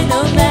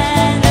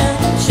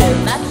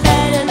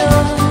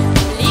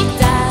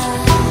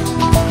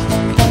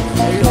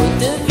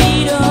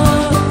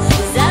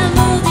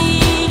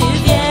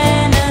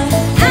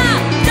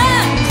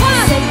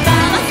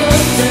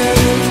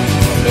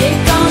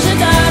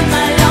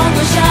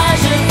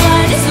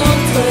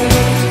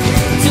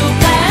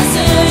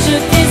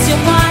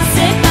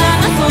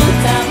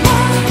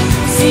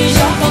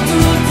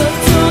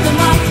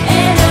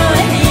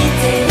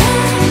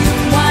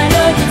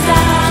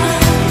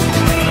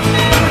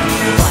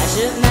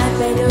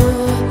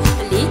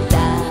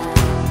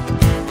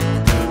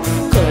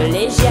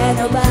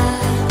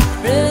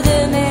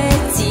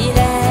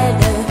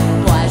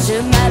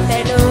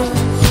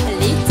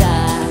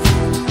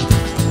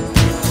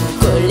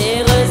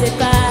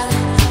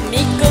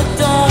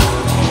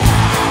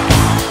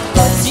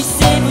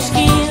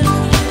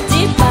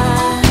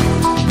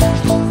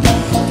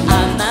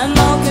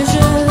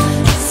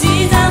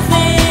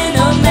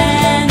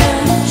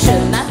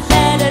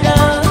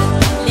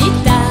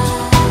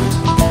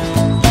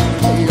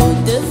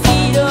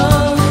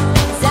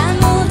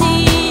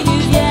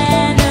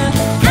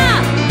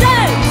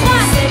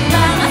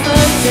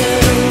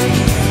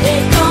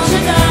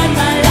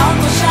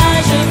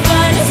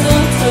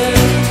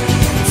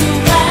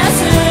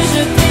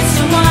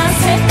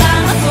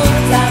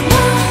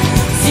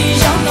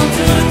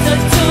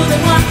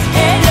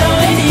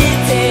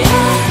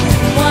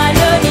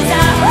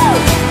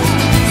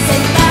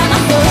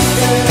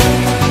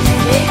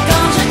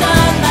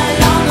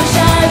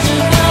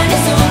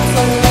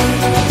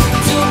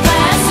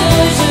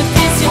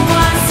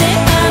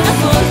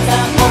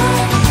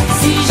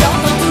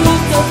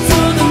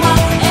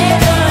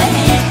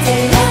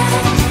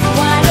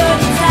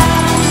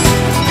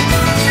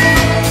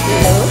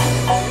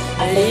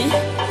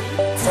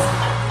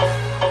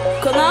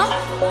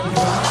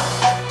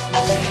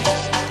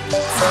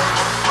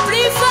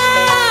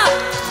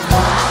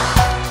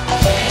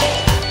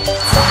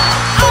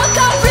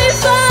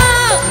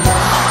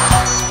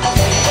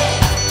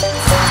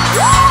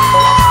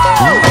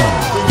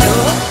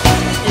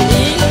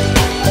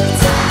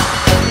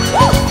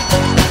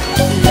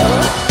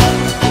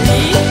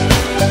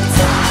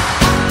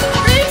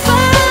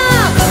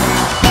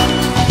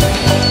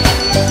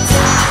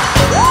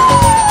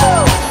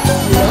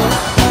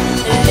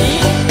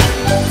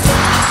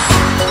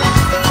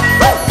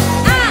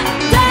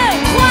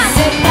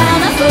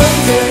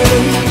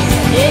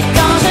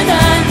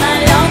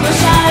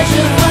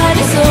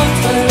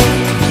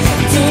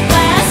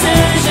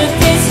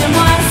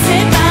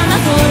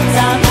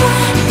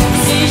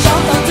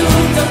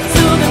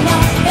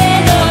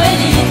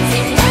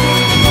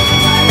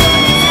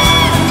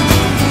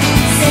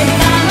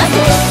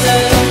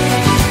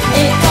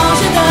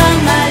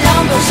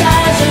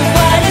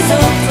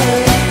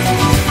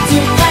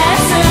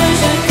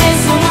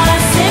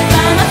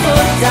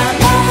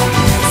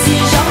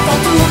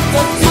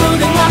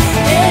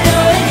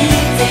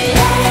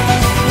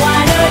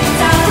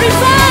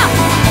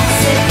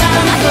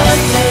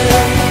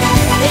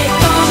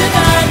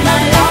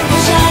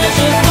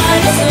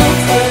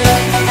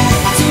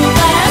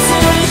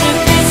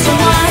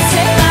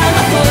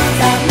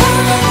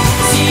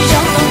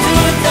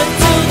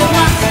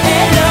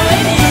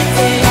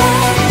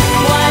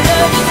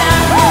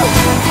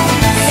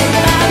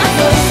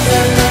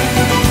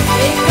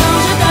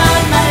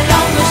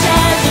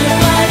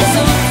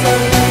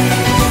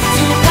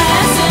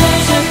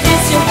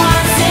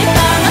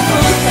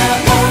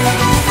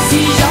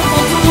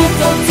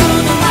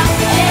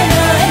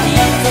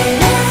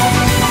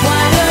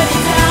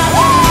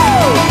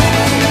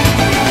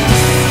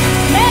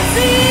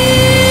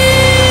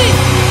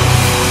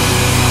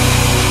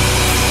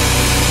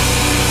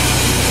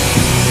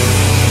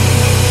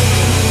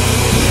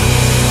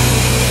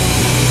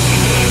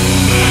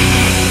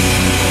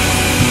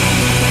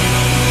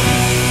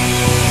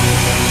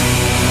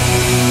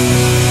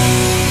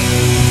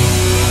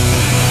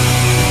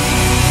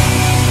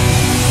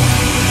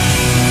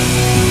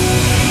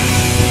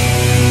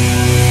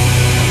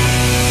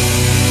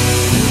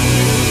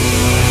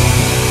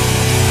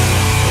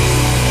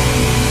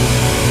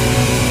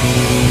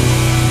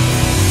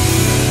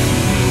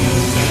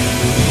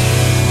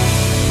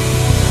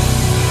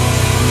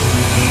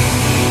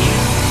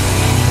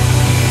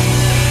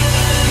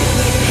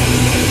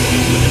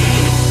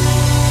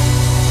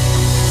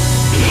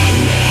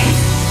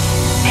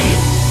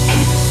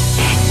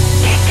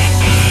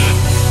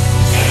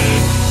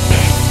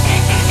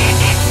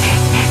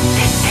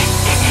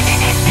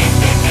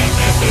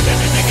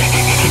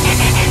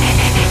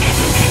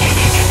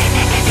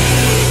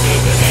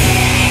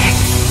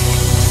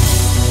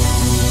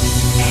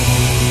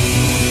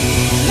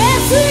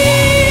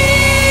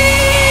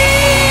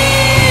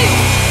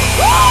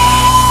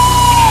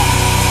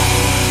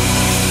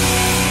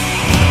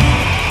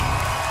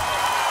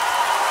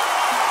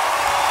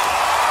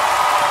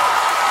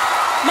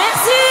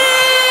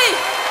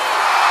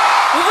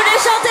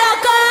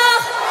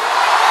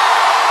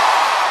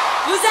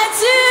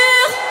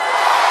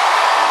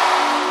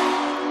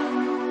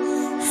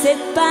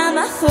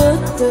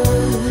faute.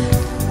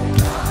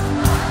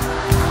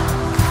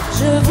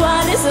 Je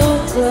vois les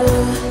autres.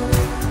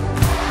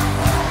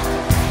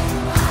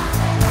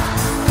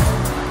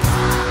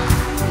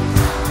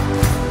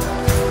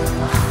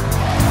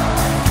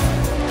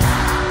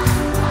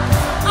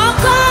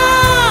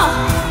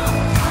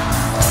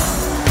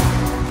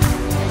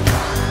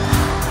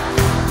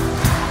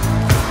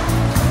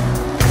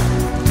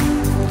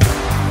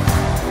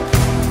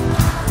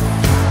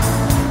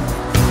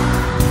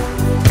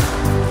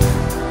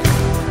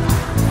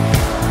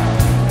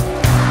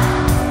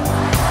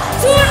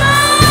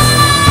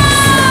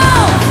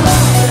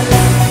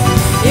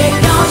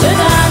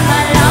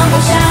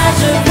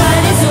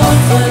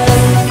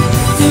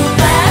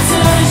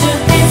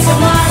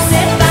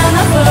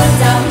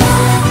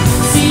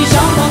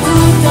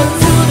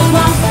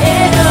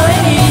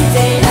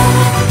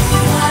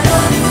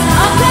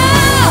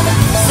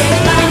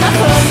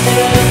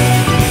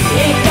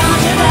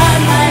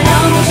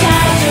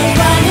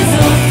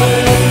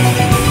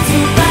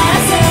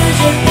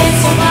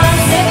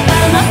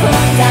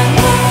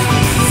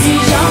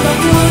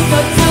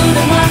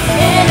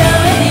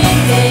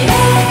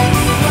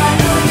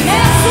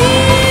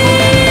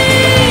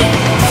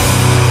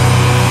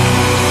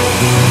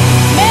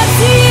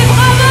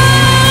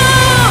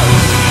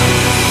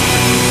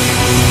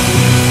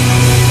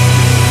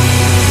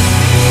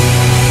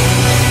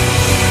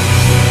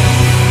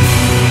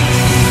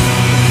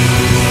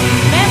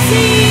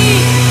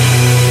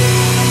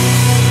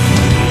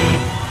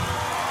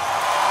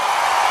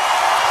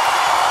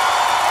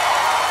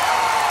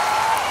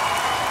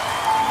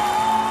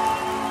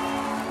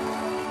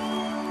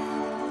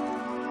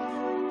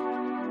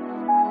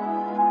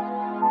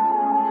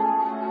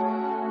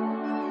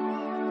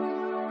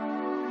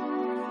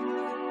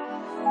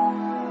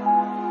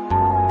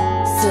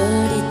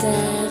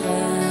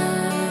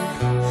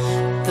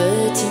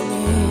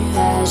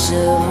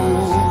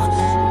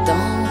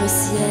 Dans le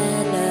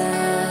ciel,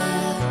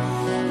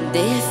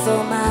 des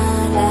formes à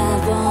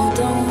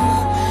l'abandon,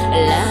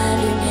 la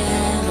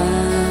lumière,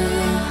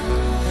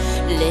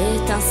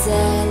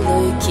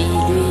 l'étincelle qui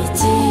lui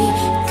dit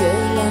que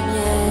la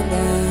mienne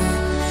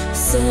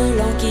se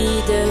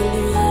languit de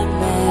lui,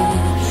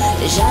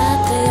 mais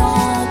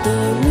j'appréhende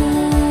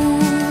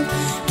l'ombre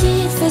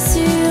qu'il fait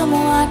sur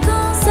moi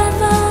quand ça ne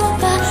va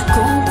pas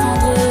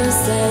comprendre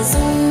ses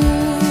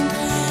ondes,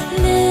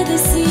 les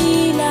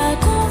décils, la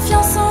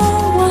confiance en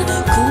moi,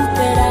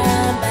 couper la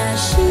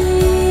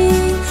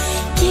machine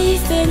qui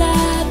fait la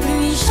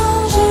pluie,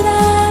 changer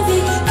la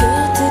vie, que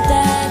tout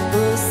est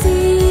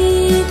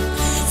possible.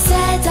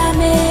 C'est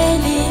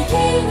Amélie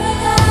qui me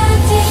l'a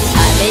dit.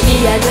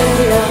 Amélie a de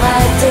l'or à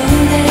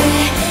donner,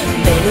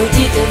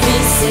 mélodie de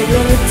vie c'est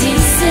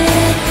l'odyssée.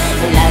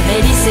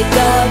 L'Amélie c'est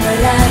comme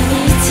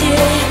l'amitié,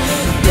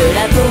 de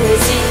la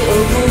poésie au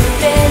bout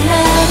des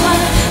lèvres.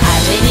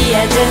 Amélie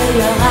a de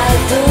l'or à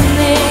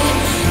donner,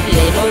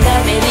 les mots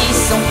d'Amélie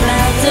sont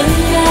pleins de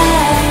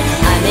miel.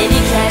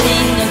 Amélie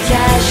câline,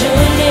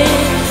 cajolée,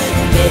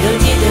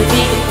 mélodie de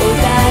vie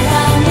au-delà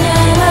la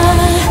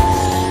mienne.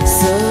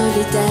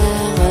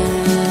 Solitaire,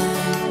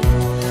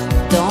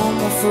 dans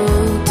mon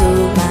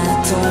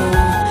photomaton,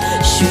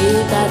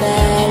 j'suis pas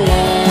belle,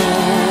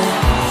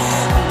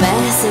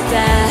 mais c'est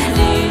à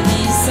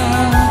l'unisson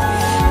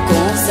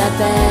qu'on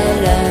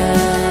s'appelle,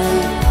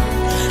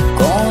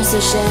 qu'on se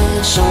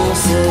cherche, on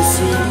se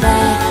suit,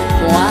 mais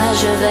moi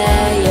je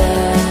veille,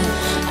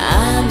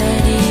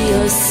 Amélie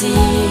aussi.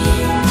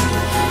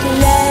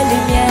 Les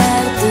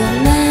lumières de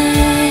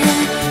mer,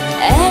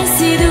 elles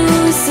si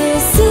douces,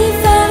 si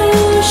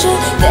farouches,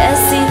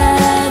 dessinent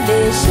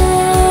des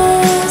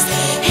gestes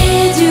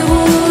et du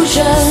rouge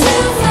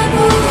sur ma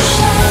bouche.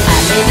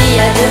 Amélie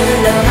a de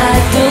l'or à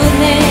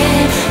donner,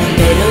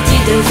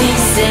 mélodie de vie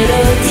c'est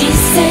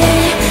l'odyssée.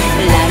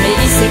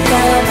 L'Amélie c'est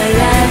comme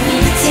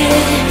l'amitié,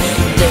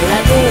 de la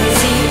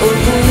poésie au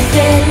bout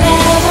des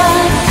lèvres.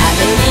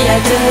 Amélie a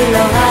de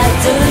l'or à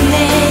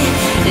donner,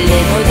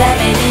 les mots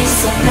d'Amélie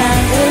sont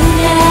pleins de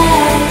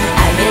miel.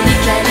 Amélie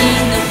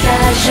câline,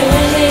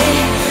 cajolée,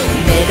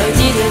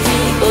 mélodie de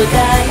vie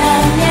au-delà la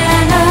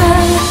mienne.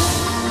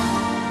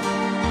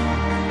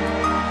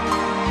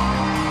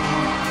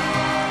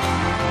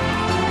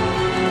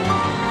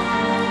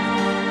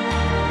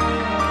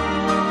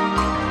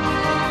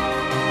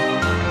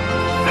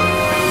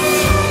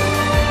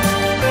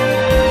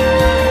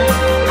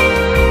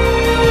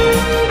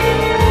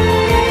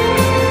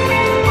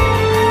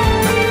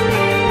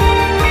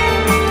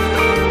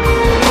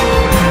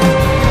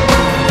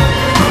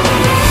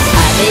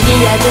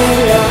 Amélie a de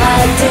l'or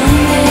à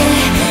donner,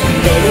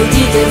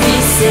 mélodie de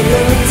vie c'est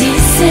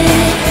l'odyssée.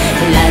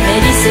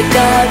 L'Amélie c'est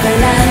comme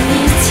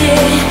l'amitié,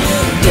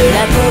 de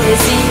la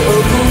poésie au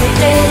bout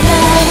des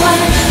lèvres.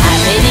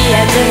 Amélie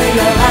a de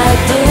l'or à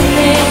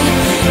donner,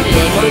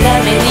 les mots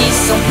d'Amélie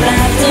sont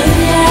pleins de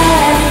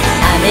miel.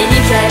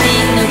 Amélie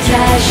câline,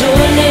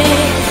 cajolée,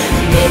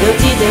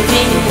 mélodie de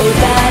vie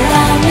au-delà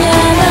la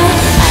mienne.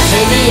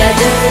 Amélie a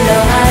de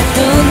l'or à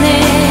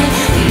donner,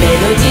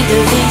 mélodie de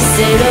vie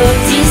c'est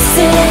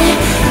l'odyssée.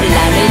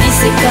 L'Amélie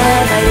c'est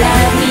comme la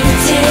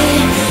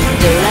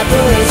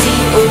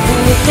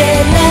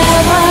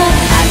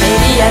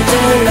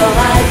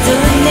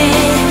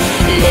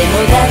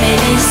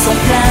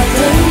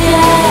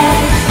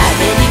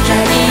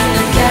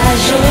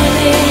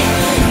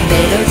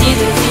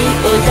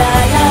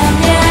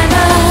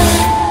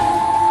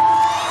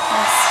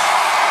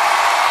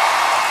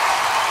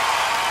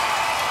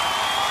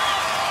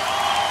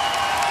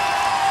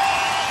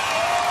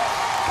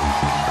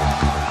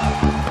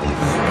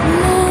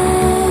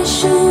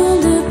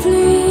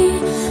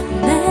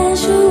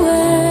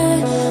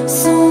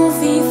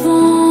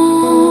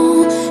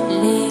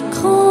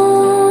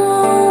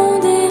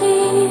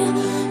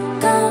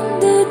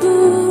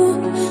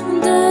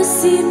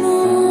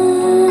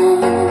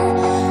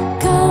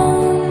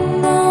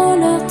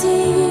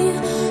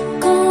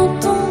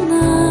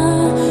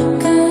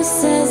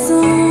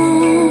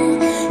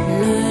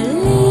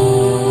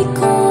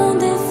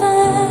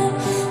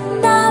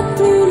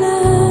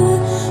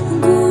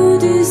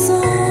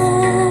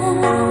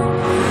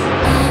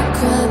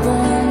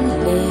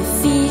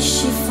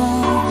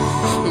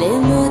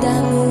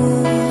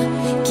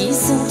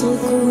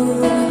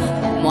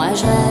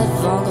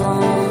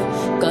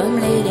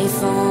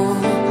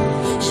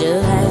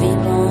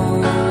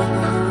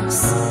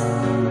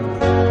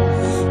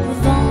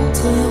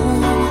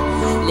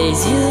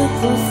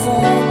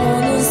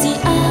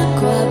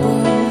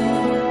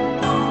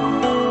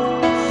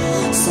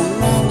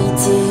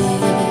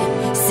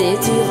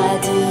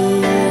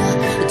dire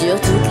dure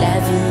toute la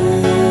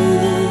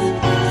vie.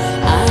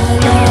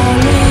 Alors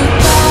lui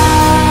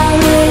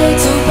parler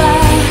tout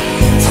bas,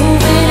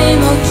 trouver les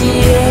mots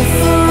qu'il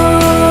faut.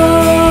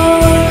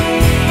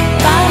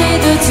 Parler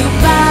de tout,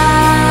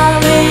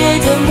 parler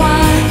de moi,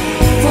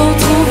 pour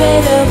trouver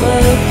le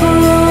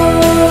repos.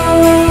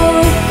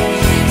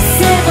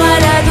 C'est vrai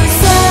la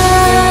douceur,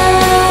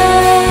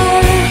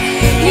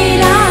 il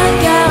a un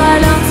cœur à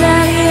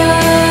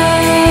l'intérieur.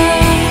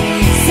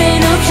 C'est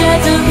l'objet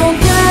de mon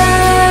cœur.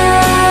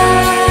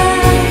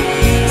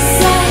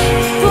 C'est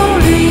pour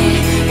lui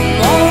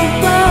mon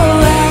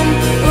poème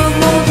au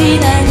monde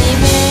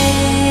inanimé.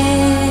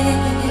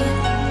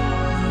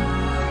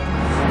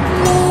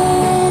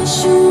 Les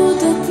jours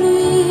de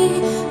pluie,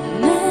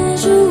 mes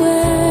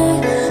jouets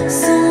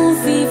sont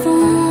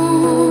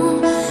vivants.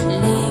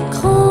 Les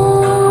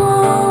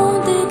grands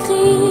des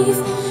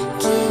griffes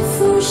qui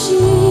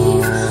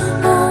fougivent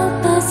en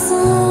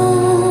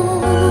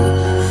passant.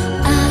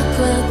 À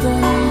quoi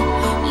bon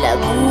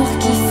l'amour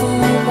qui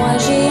font? Moi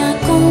j'ai un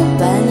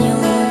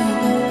compagnon.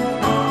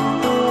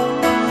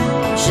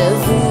 Je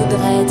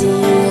voudrais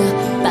dire,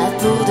 pas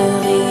pour de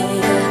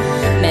rire,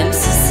 même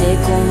si c'est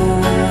con.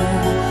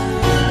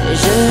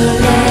 Je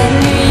l'aime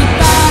lui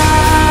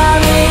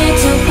parler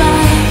tout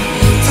bas,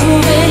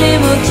 trouver les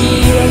mots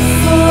qu'il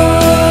faut.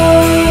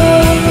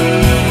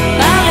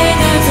 Parler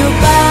de tout,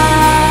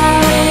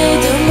 parler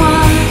de moi,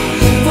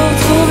 pour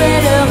trouver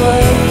le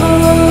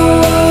repos.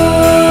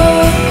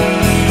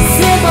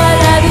 C'est moi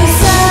la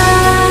douceur,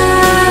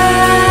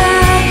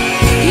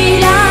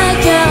 il a un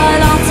cœur à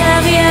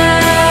l'intérieur.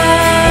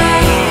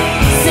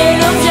 C'est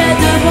l'objet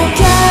de mon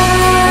cœur.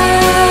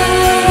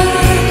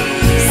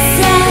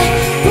 C'est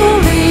pour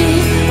lui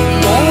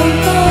mon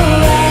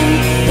poème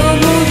au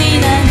monde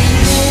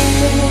inanimé.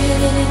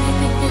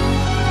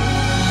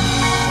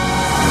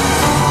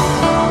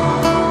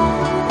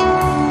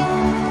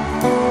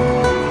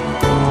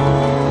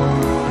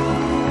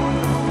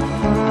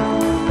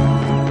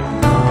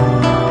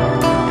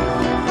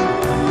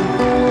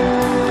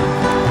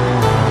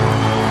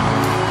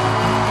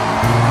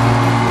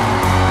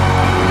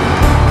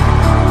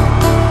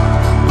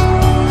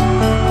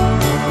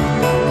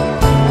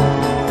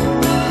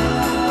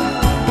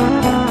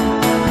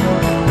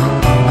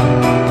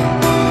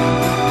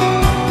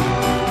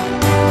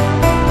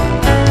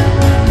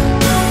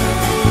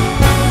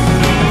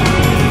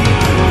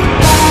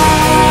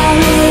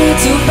 Parler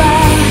tout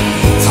bas,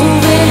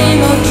 trouver les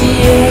mots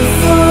qu'il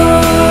faut.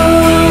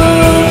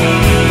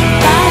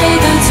 Parler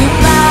de tout,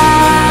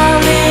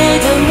 parler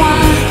de moi,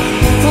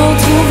 pour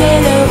trouver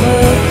le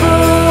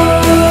repos.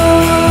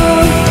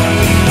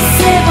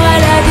 C'est vrai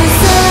la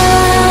douceur,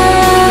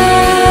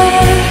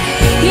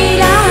 il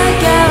a un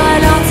cœur à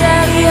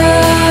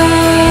l'intérieur.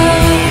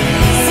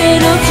 C'est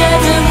l'objet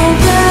de mon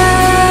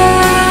cœur.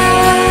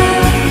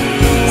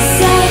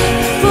 C'est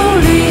pour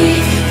lui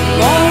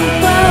mon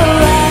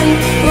poème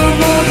au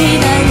monde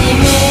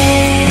inanimé.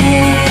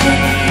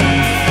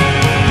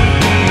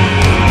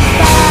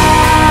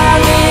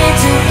 Parler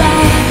tout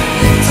bas,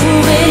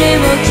 trouver les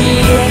mots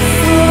qu'il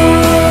faut.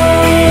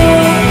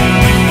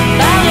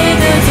 Parler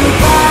de tout,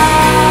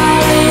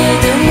 parler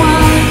de moi,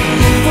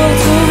 pour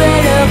trouver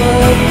le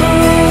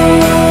repos.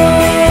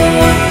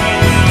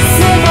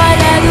 C'est moi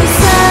la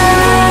douceur,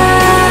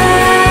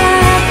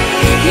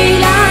 il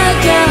a un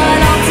cœur à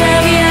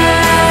l'intérieur.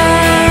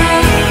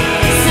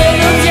 C'est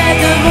l'objet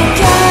de mon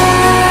cœur.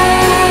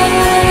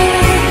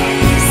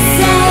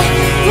 C'est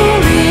pour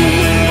lui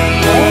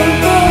mon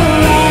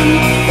poème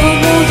au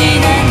monde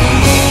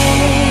inanimé.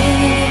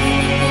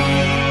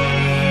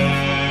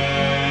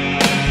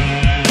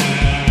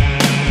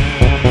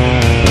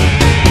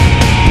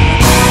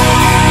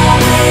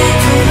 Parler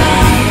tout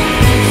bas,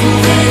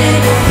 trouver les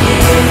mots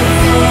qu'il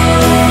faut.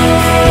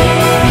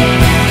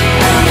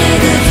 Parler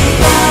de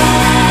tout,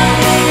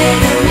 parler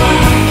de moi,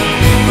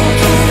 pour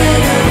trouver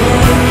le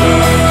repos.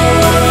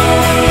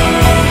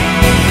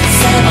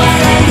 C'est moi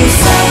la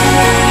douceur,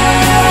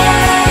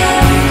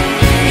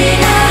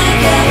 il a un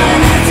cœur à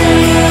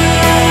l'intérieur.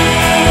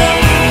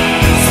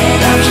 C'est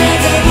l'objet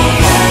de mon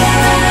cœur.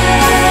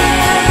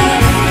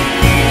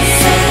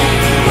 C'est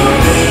pour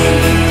lui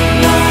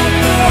mon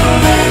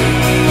poème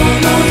au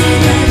monde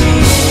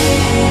inanimé.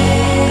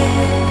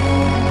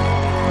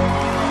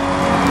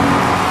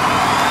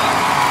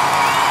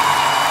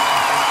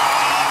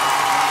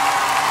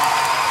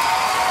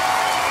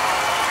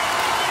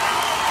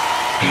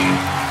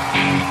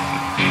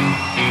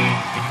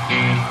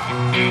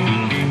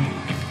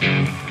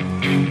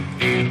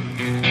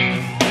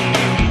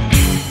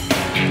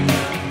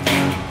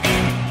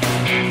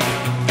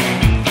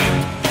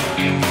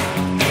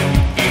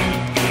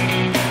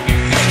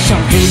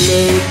 J'envie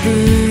les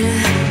bulles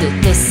de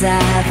tes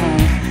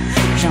savons,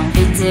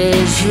 j'envie tes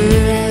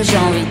jus,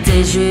 j'envie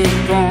tes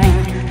jupons,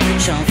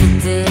 j'envie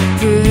tes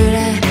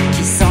pulls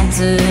qui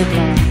sentent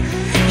bon,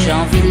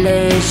 j'envie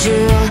les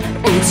jours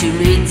où tu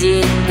lui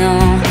dis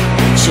non.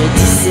 Je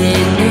dis c'est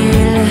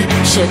nul,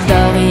 je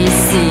dors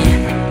ici,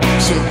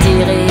 je dis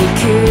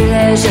recule,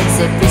 je ne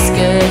sais plus ce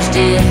que je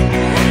dis.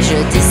 Je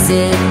dis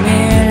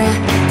dissimule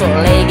pour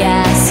les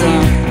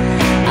garçons.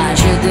 Un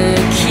jeu de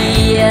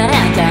qui,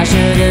 rien qu'un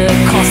jeu de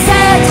con.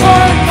 C'est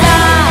trop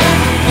tard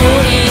pour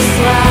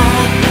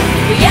l'histoire,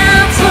 bien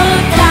trop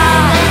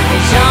tard,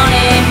 j'en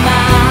ai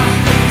marre.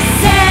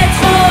 C'est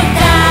trop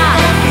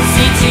tard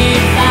si tu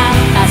pars,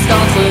 parce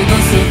qu'entre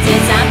nous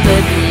c'était un peu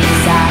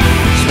bizarre.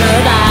 Je me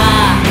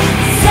barre,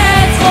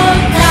 c'est trop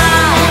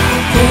tard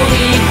pour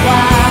y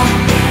croire,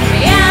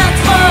 bien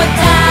trop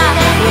tard,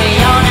 oui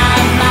y'en a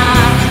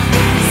marre.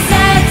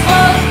 C'est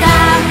trop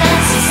tard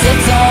si c'est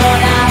ton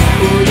art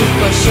ou du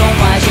cochon,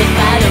 moi j'ai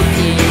pas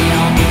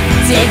d'opinion.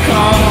 T'es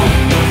con.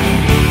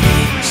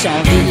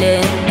 J'envie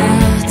les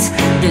notes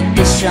de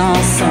tes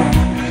chansons,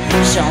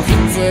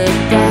 j'envie tes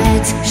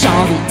potes,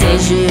 j'envie tes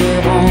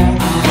jurons,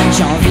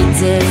 j'envie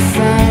tes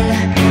folles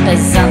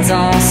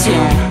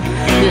intentions,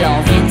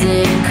 l'envie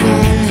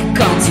d'école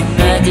quand tu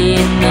me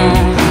dis non.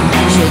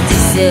 Je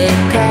dis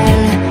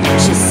école,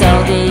 je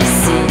sors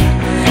d'ici,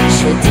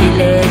 je dis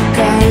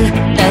l'école,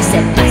 ne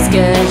sais pas ce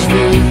que je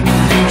vis.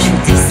 Je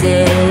dis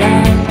c'est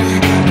l'homme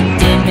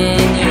de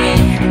mes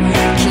nuits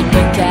qui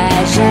me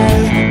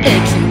cajole et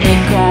qui me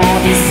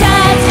conduit.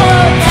 C'est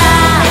trop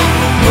tard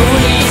pour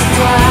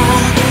l'histoire,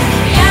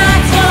 bien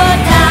trop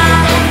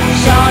tard,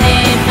 j'en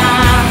ai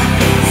marre.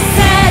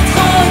 C'est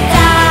trop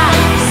tard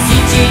si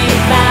tu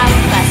pars,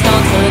 parce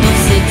qu'entre nous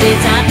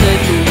c'était un peu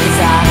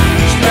bizarre.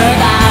 Je me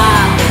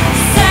barre,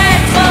 c'est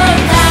trop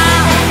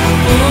tard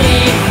pour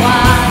y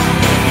croire,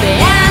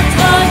 bien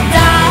trop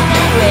tard,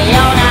 oui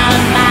y'en a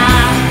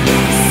marre.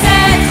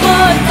 C'est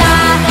trop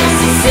tard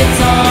si c'est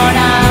ton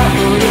art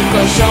ou le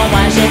cochon,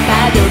 moi j'ai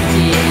pas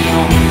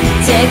d'opinion.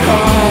 T'es con.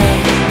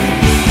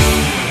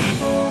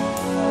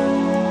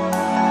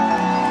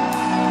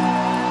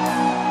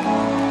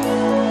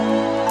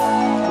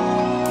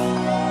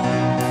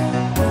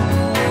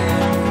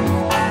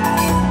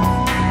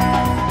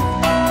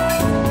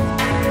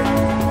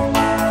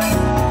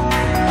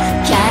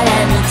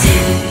 Calamité,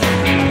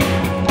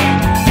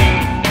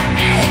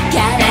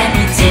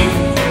 calamité,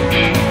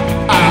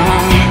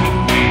 oh,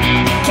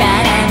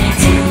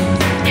 calamité,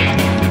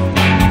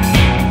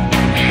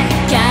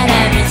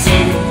 calamité,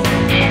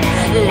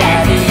 la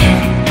vie,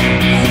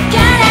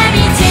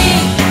 calamité,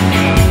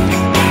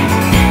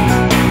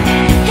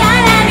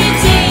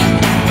 calamité, calamité,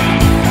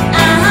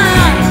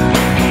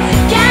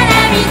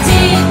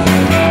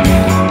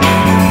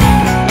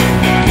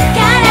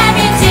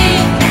 calamité,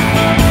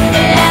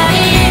 la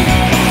vie.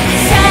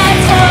 C'est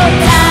trop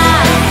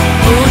tard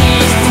pour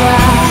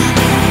l'histoire,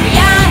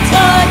 bien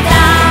trop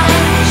tard,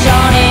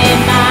 j'en ai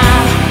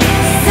marre.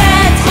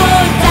 C'est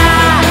trop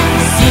tard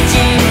si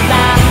tu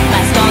pars,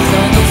 parce qu'entre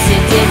nous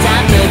c'était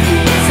un peu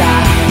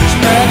bizarre. Je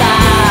me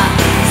barre,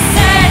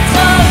 c'est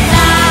trop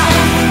tard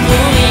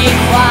pour y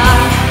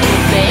croire,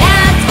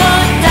 bien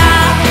trop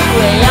tard,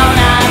 oui y'en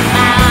a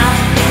marre.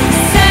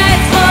 C'est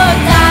trop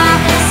tard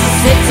si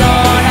c'est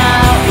ton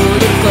art ou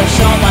le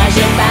cochon, moi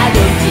j'ai pas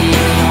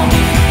d'opinion.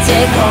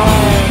 T'es con.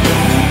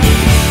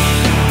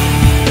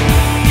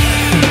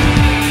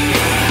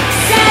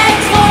 C'est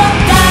trop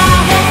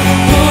tard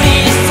pour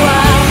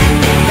l'histoire,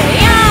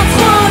 bien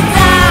trop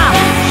tard,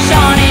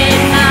 j'en ai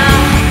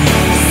marre.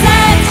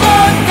 C'est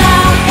trop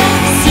tard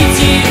si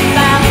tu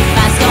pars,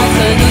 parce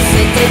qu'entre nous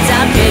c'était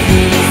un peu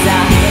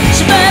bizarre.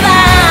 Je me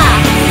barre,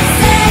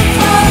 c'est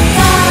trop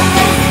tard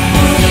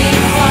pour y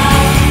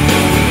croire,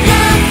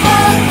 bien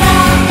trop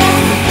tard,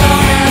 j'en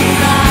ai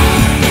marre.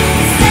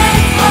 C'est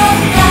trop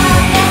tard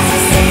si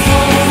c'est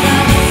ton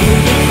art ou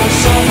le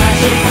cochon, moi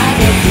j'ai pas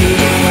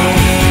d'opinion.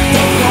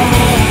 T'es con.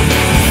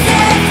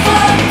 C'est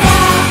trop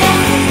tard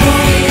pour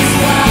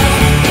l'histoire,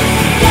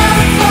 bien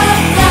trop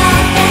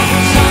tard,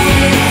 j'en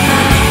ai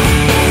marre.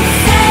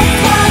 C'est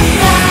trop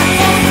tard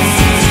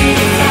si tu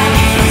pars,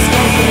 parce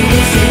qu'entre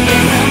nous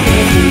c'était un peu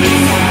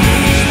bizarre.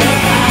 Je me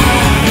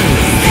barre,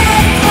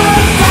 c'est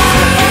trop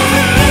tard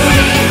pour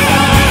y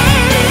croire,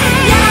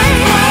 bien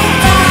trop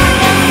tard,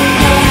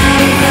 j'en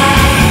ai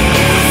marre.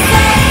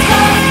 C'est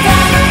trop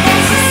tard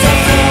si c'est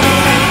ton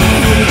art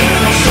ou le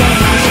cochon,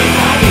 moi j'ai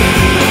pas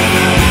d'opinion.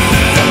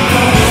 T'es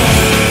con.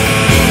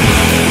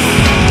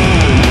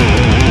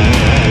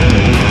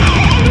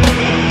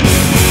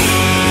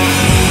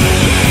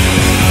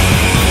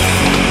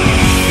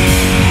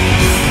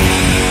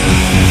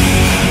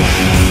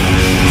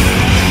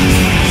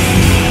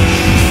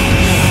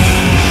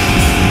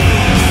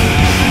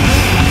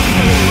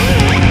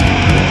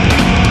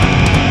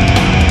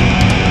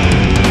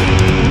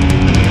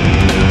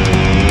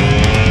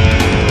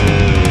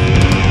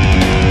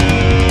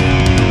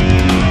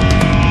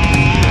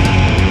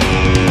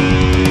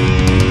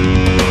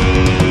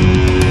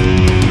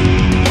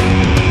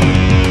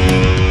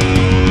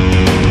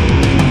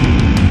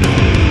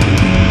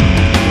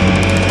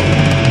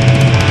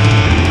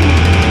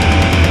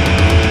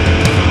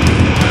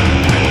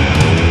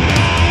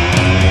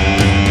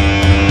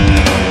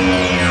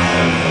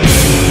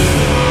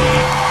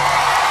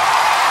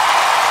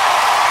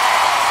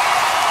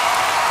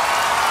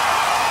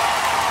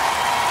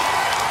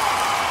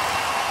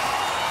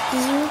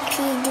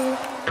 Youpidou.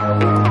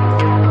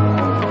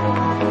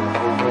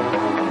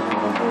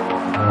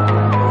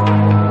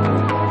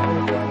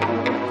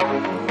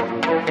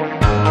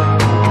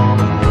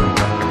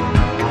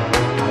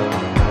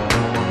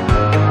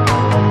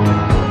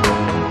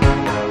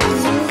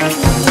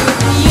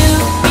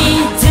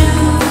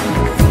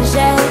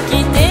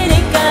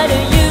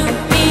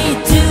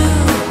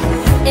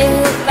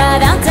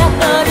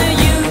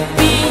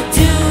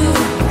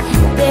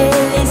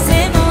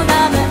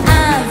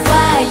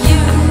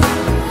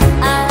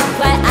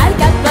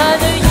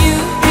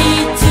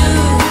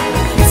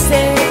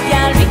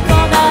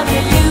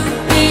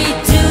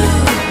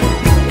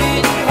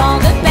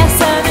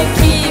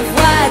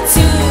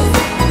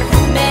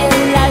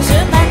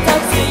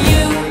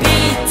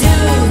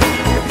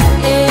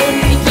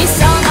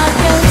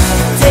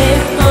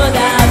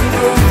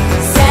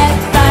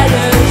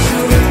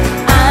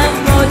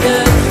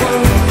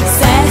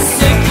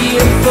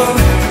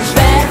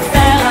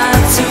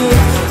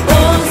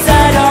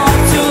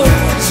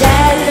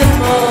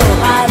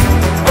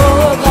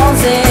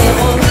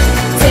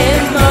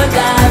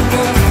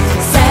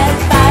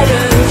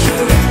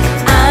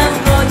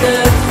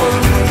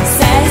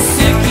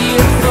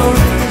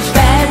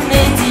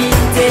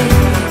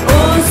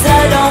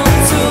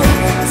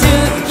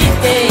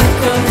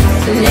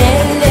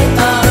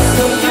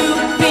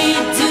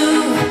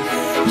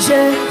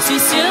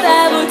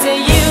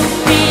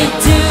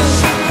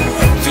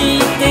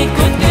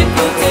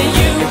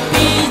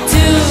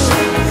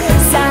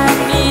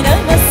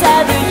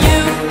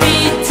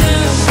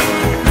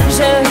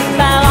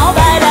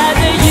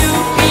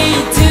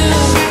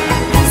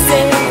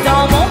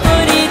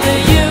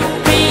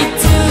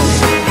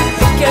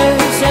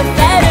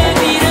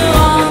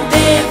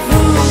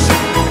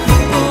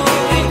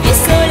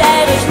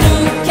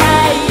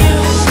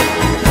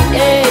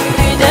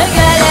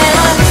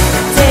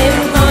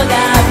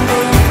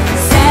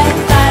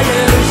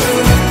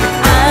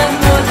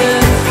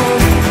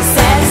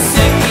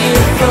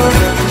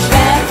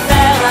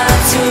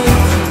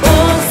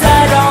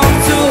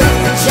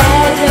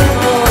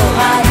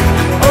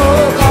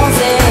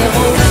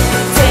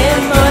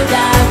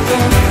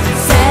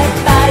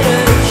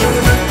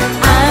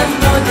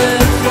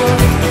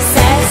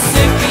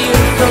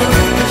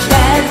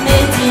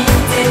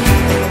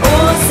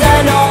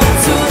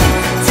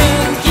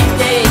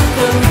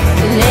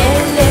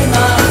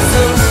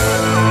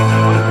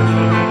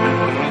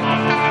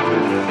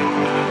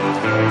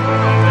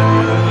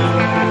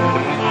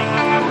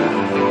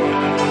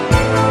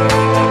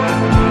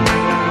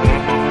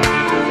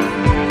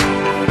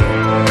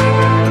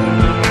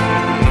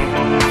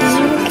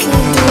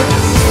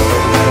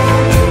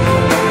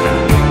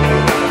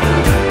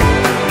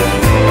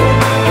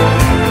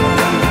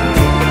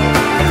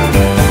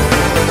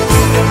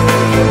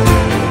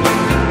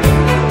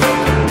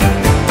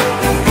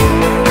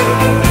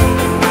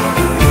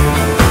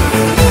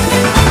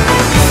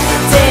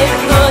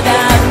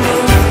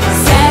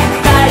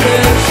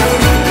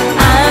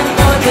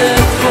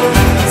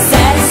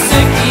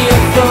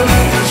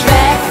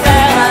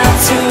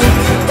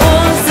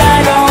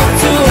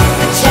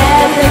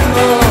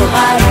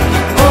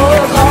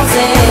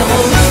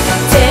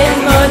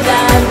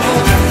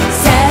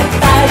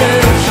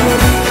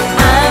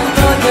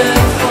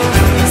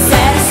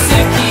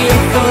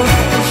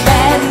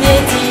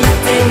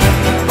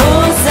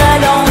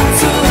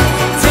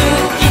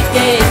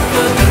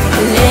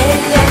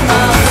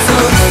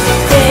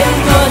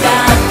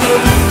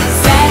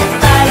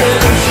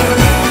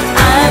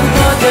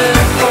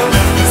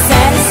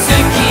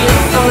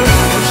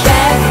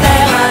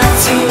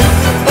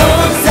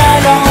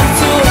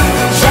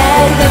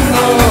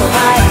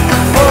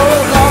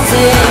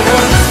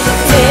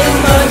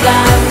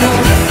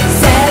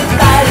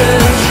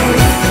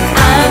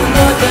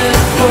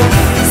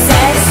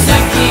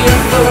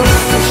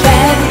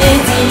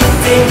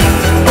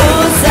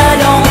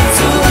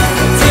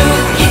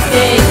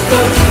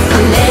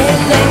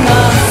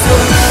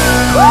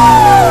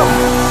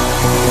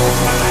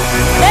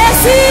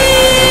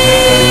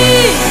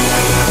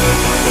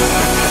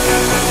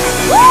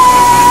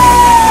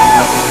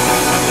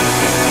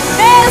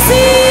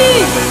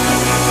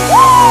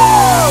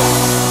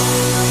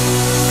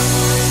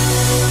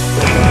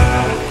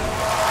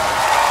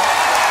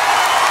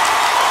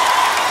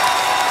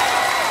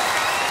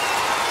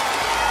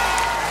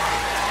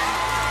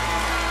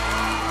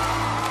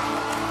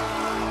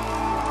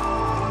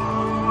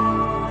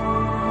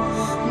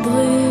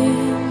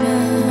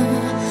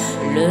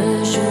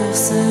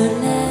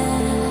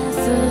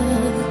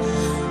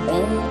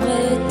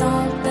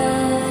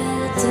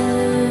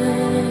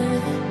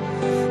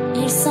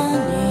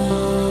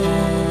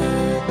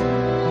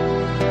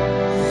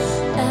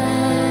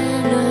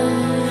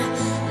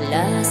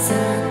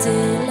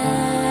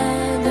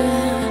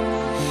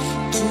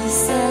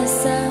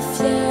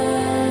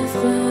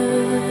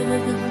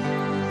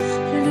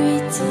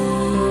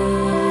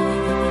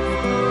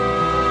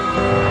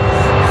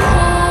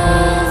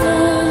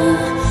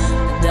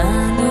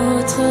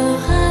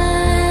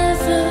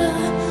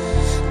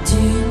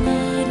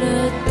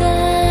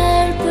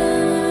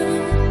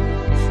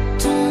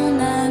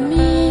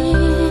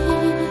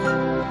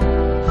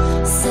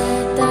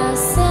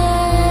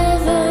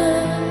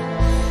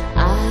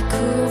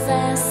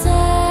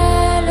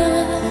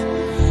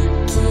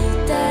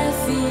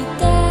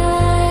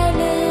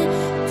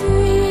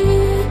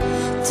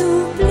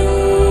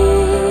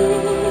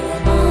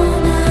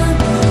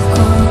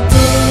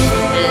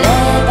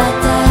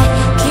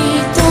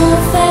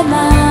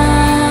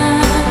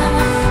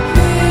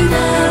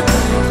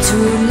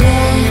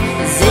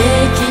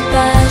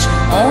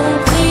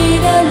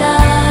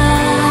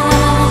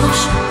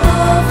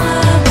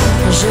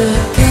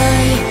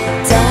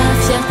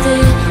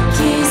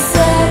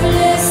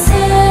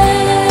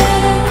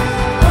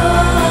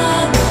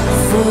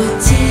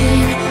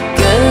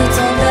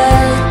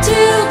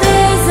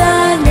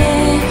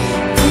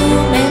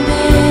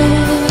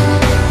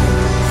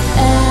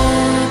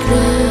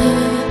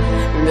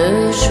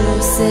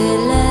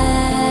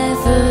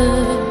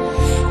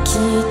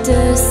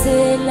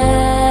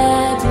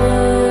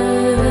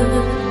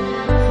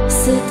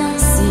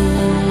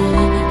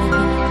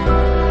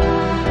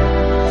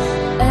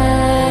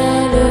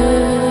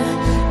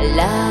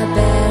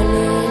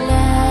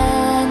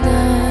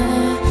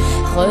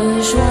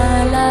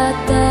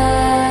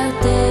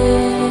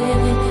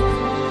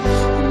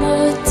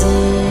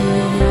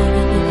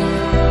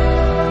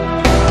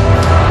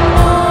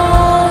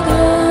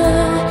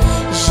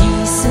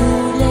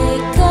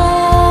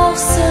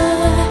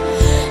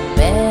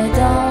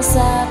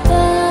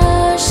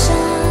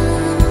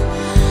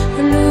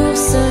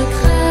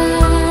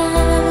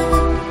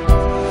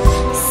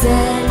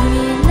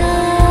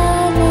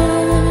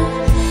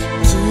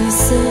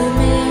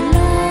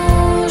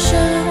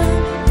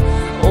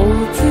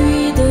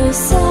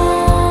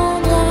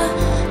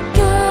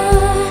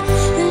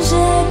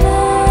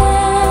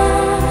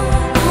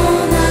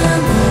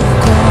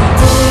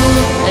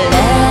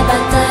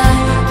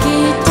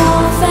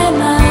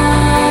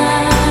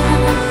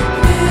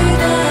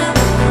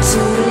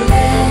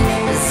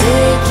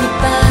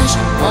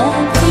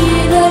 ont pris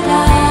le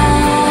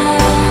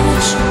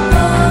large.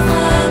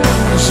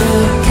 Je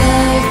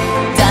cueille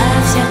ta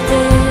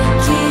fierté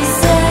qui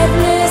s'est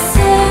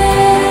blessée.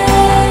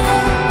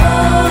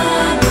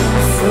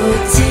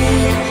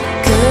 Faut-il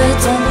que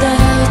ton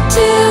deuil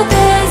dure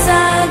des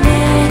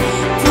années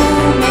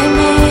pour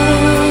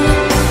m'aimer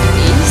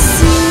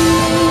ici?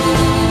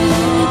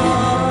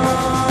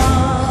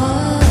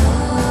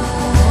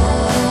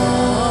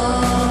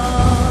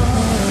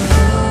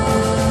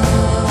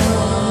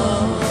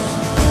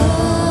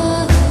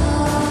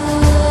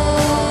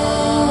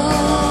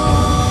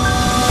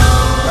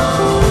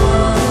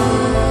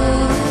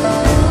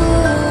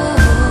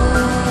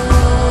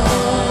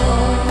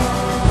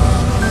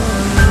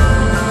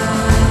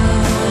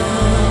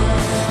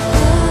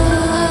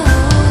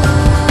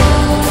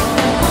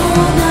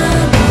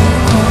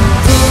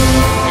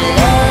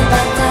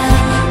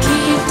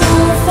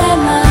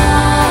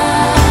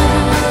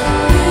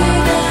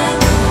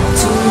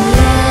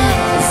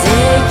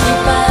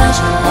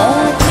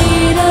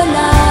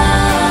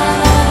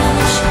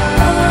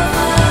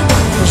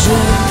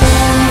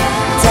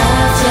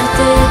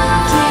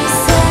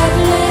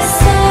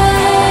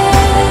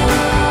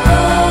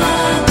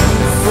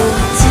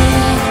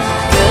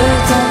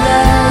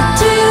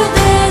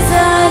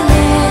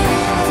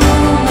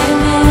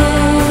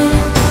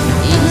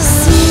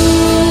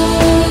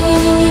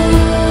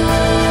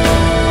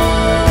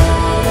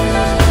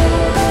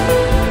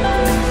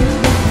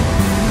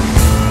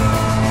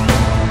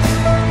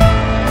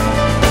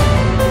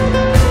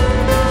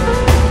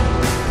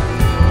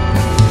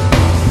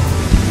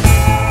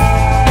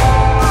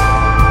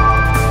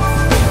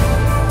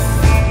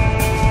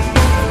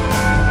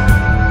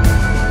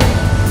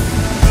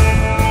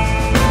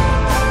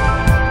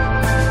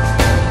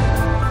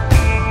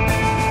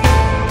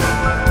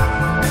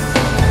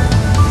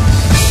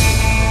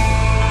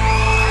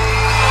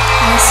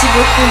 Merci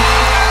beaucoup.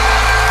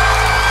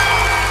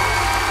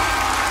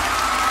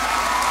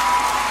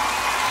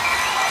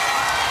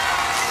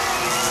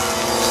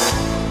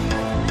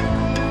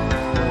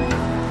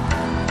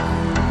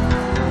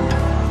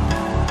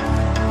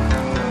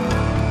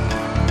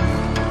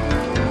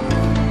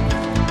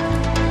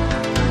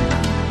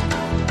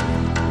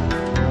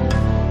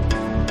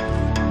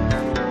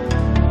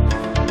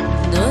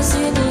 Nos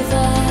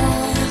univers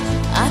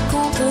à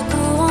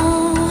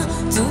contre-courant,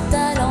 tout à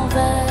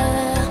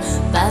l'envers,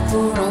 pas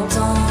pour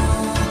longtemps.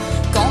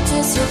 Quand tu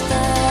es sur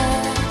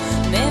terre,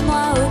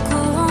 mets-moi au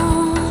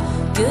courant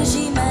que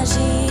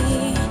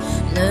j'imagine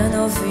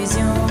nos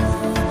fusions.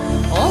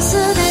 On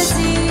se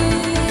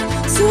désire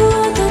sous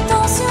haute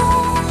tension,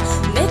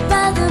 mais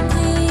pas de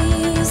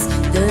prise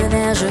de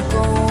nerfs, je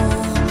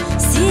compte.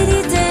 Si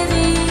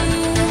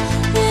l'itérine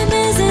et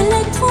mes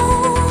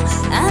électrons,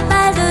 un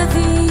mal de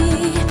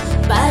vie,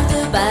 balle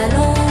de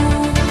ballon,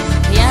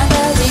 rien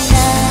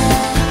d'ordinaire,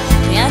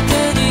 rien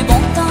que du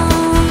bon temps,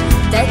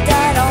 tête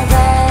à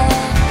l'envers,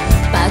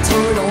 pas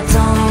trop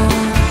longtemps.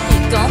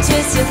 Quand tu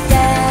es sur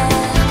terre,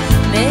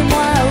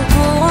 mets-moi au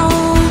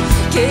courant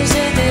que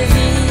je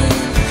devine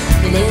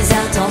les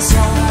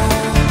intentions.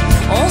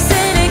 On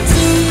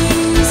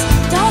s'électrise,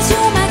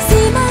 tension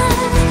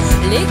maximale,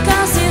 les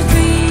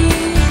circuits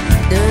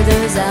de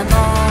deux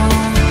amants.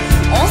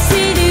 On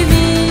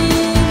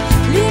s'illumine,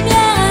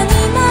 lumière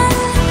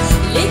animale,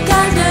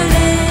 l'école de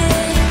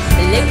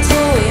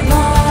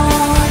l'électro-aimant.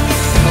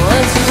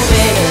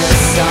 Retrouver le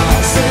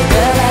sens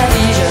de la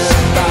vie, je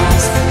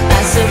pense,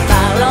 passe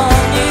par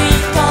l'ennui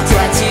quand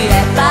toi tu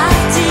es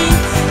parti.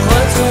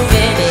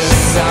 Retrouver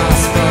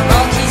l'essence,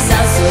 moment qui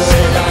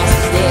s'insolence,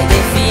 des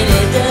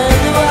défilés de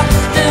doigts,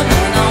 de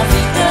mon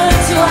envie de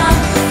toi.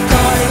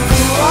 Quand le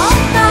courant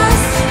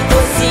passe,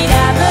 aussi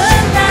la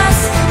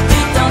menace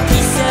du temps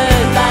qui se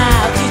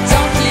barre, du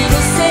temps qui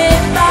nous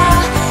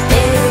sépare.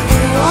 Et le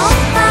courant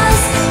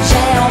passe,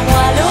 j'ai en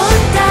moi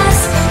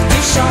l'audace du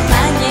champ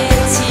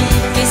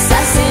magnétique, et ça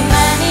c'est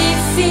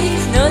magnifique.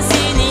 Nos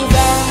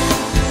univers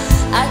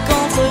à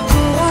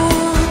contre-courant,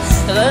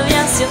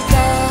 reviens sur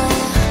terre,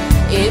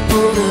 et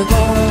pour de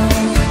bon.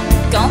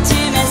 Quand tu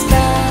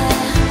m'espères,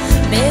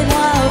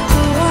 mets-moi au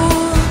courant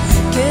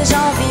que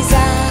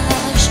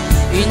j'envisage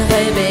une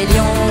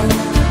rébellion.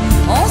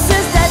 On se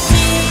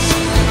statique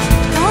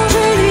quand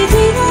je lui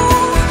dis non,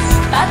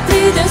 pas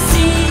plus de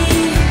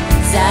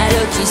six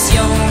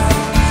allocutions.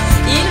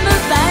 Il me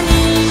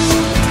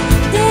panique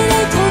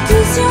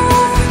d'électrocution,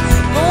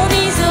 mon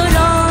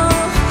isolant,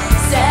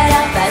 c'est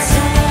la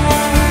passion.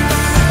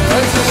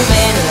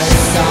 Retrouver le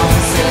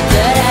sens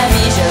de la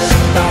vie, je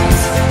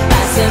pense,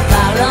 passe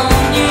par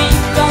l'ennui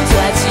quand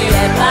toi tu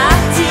es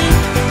parti.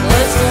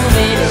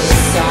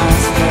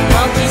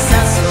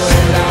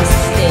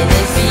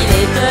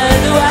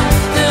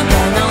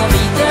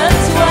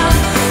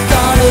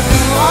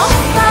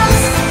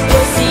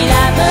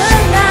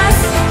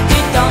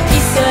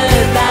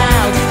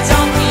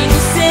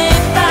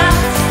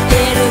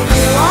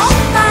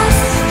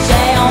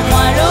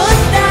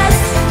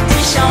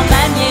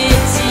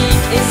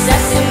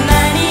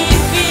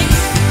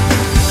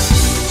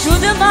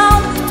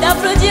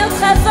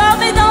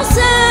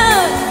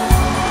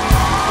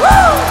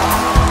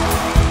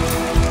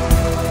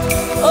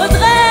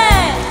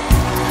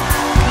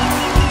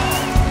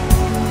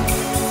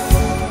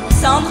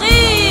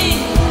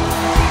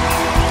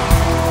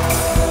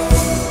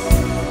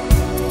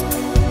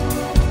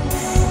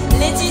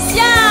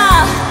 Laetitia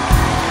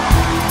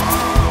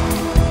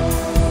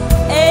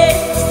et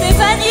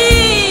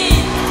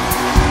Stéphanie.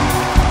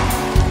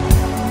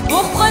 Vous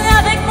reprenez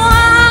avec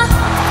moi.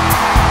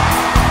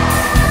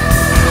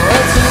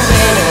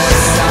 Retrouver le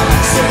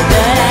sens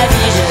de la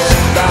vie, je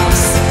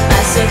pense,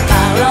 passer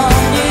par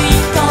l'ennui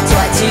quand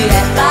toi tu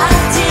es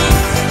parti.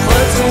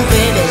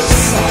 Retrouver le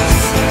sens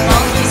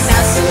en qui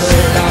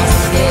s'insolence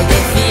des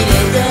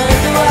défilés de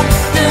doigts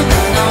de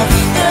mon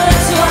envie de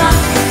toi.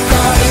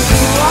 Quand le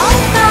courant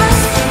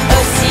passe,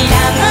 aussi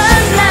la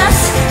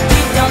menace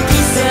du temps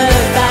qui se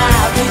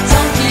barre, du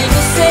temps qui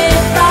nous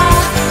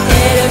sépare.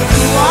 Et le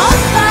courant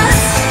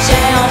passe,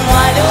 j'ai en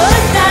moi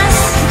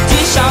l'audace du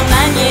champ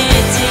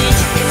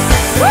magnétique.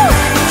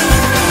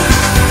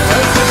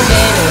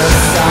 Retrouver le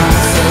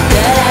sens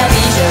de la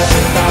vie, je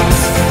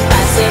pense,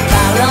 passer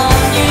par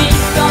l'ennui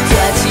quand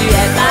toi tu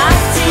es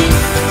parti.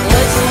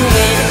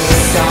 Retrouver le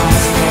sens,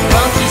 mon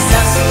vent qui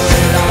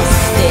s'insolence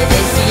des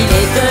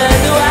défilés de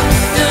doigts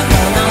de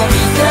mon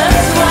envie de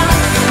toi.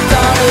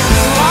 Quand le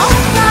courant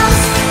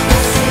passe,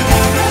 c'est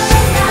la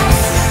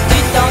menace du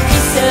temps qui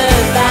se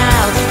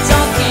barre, du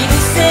temps qui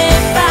nous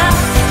sépare.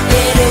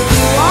 Et le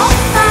courant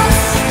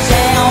passe,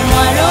 j'ai en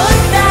moi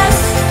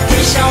l'audace du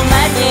champ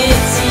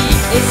magnétique.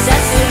 Et ça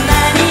se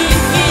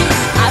magnifie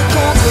à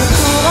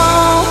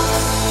contre-courant.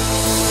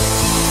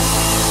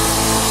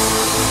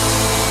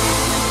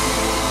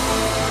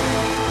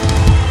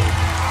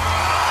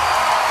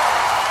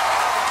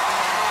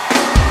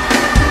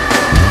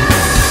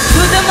 Je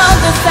vous demande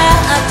de faire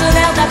un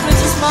tonnerre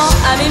d'applaudissements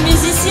à mes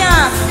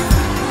musiciens.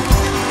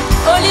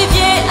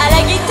 Olivier à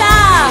la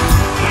guitare,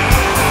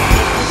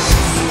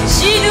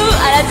 Gilou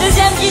à la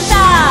deuxième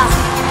guitare,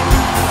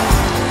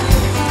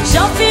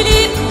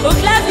 Jean-Philippe au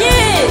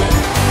clavier,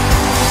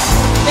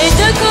 mes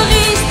deux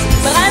choristes,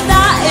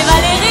 Brenda et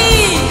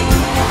Valérie,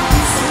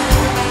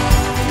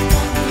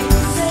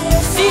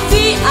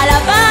 Fifi à la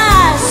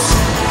basse,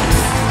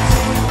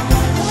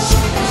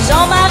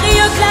 Jean-Marie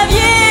au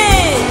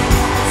clavier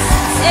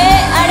et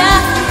à la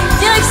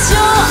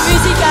direction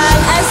musicale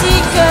ainsi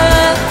que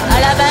à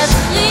la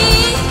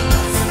batterie,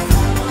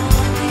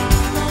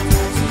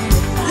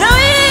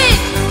 Loïc.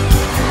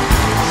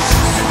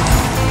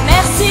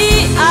 Merci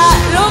à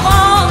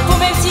Laurent pour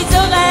mes petites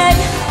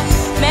oreilles.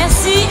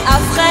 Merci à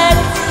Fred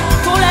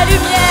pour la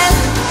lumière.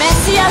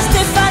 Merci à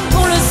Stéphane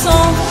pour le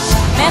son.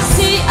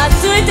 Merci à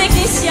tous les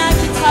techniciens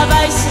qui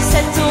travaillent sur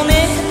cette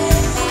tournée.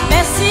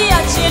 Merci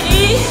à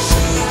Thierry.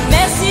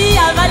 Merci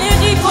à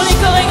Valérie pour les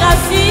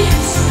chorégraphies.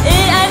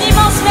 Et un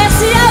immense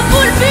merci à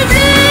vous le public.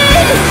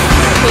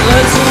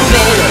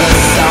 Retrouver le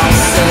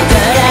sens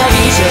de la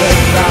vie, je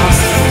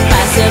pense,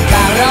 passe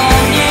par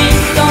l'ennui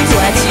quand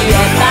toi tu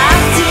es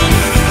parti.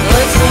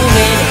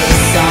 Retrouver le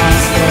sens,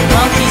 le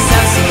vent qui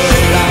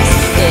s'insolence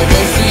des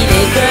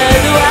défilés de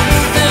doigts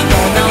de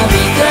mon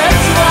envie de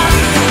toi.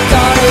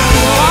 Quand le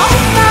courant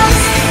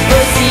passe,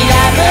 aussi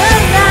la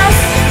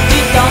menace du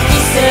temps qui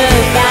se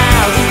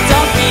barre, du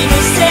temps qui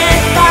nous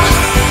sépare.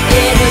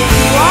 Et le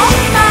courant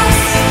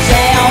passe,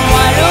 j'ai en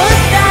moi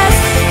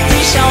l'audace du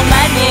champ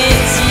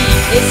magnétique.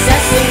 Et ça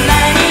c'est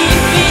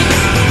magnifique.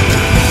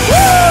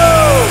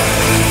 Wouh!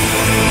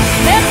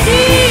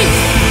 Merci.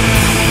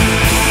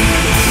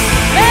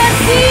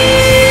 Merci.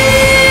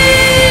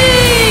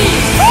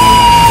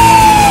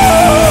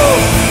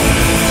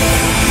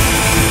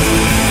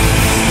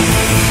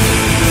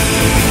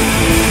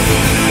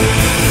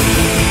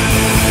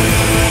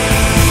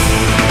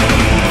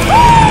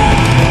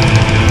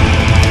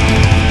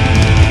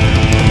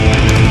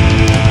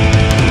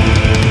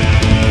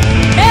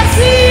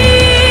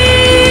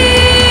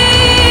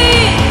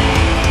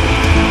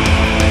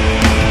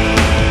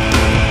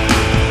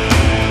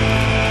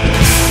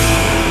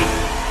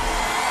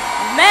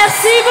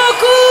 Merci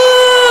beaucoup.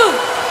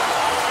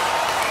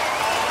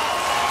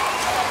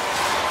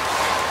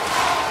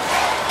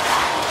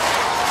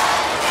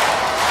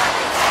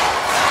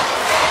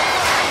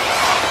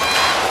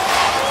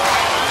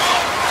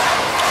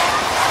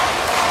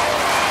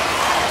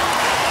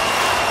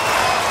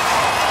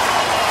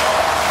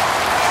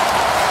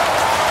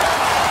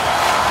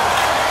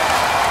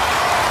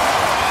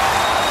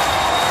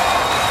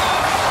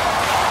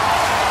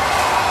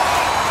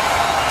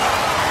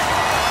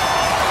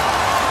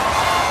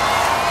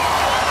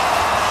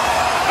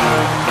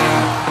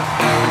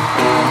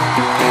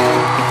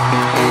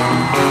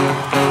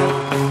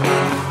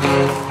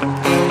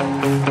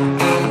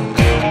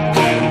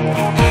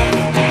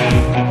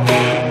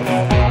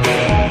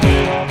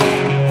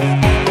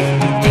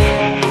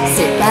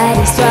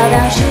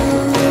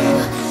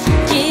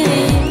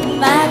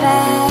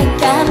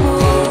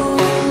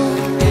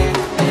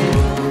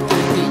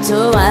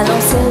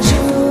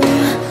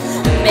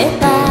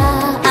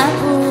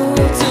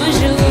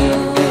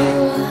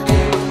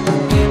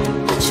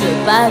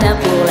 Malin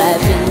pour la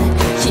vie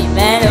qui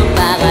mène au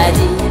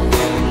paradis.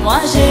 Moi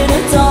j'ai le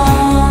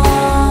temps,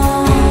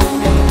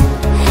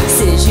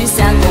 c'est juste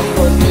un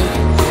compromis,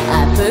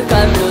 un peu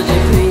comme l'eau de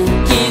pluie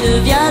qui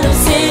devient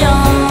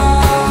l'océan.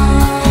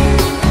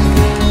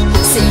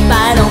 C'est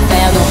pas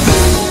l'enfer non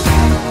plus.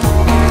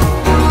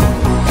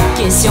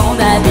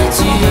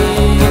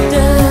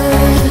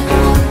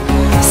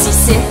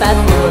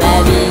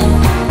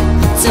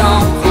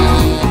 tant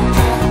pis.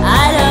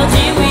 Alors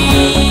dis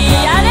oui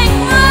avec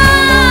moi.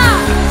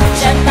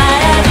 J'aime pas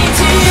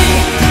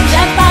l'habitude,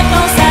 j'aime pas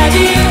quand ça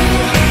dure,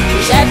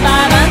 j'ai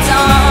pas 20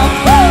 ans.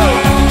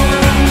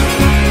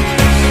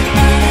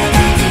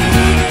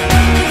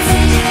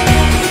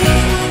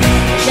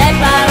 J'ai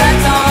pas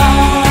 20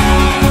 ans.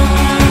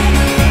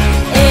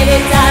 Et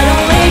les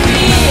talons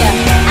aiguilles,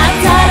 un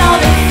talent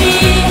de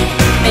fille,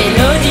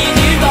 mélodie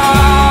du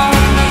vent.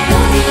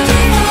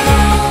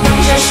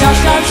 Je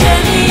change comme je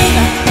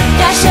rime,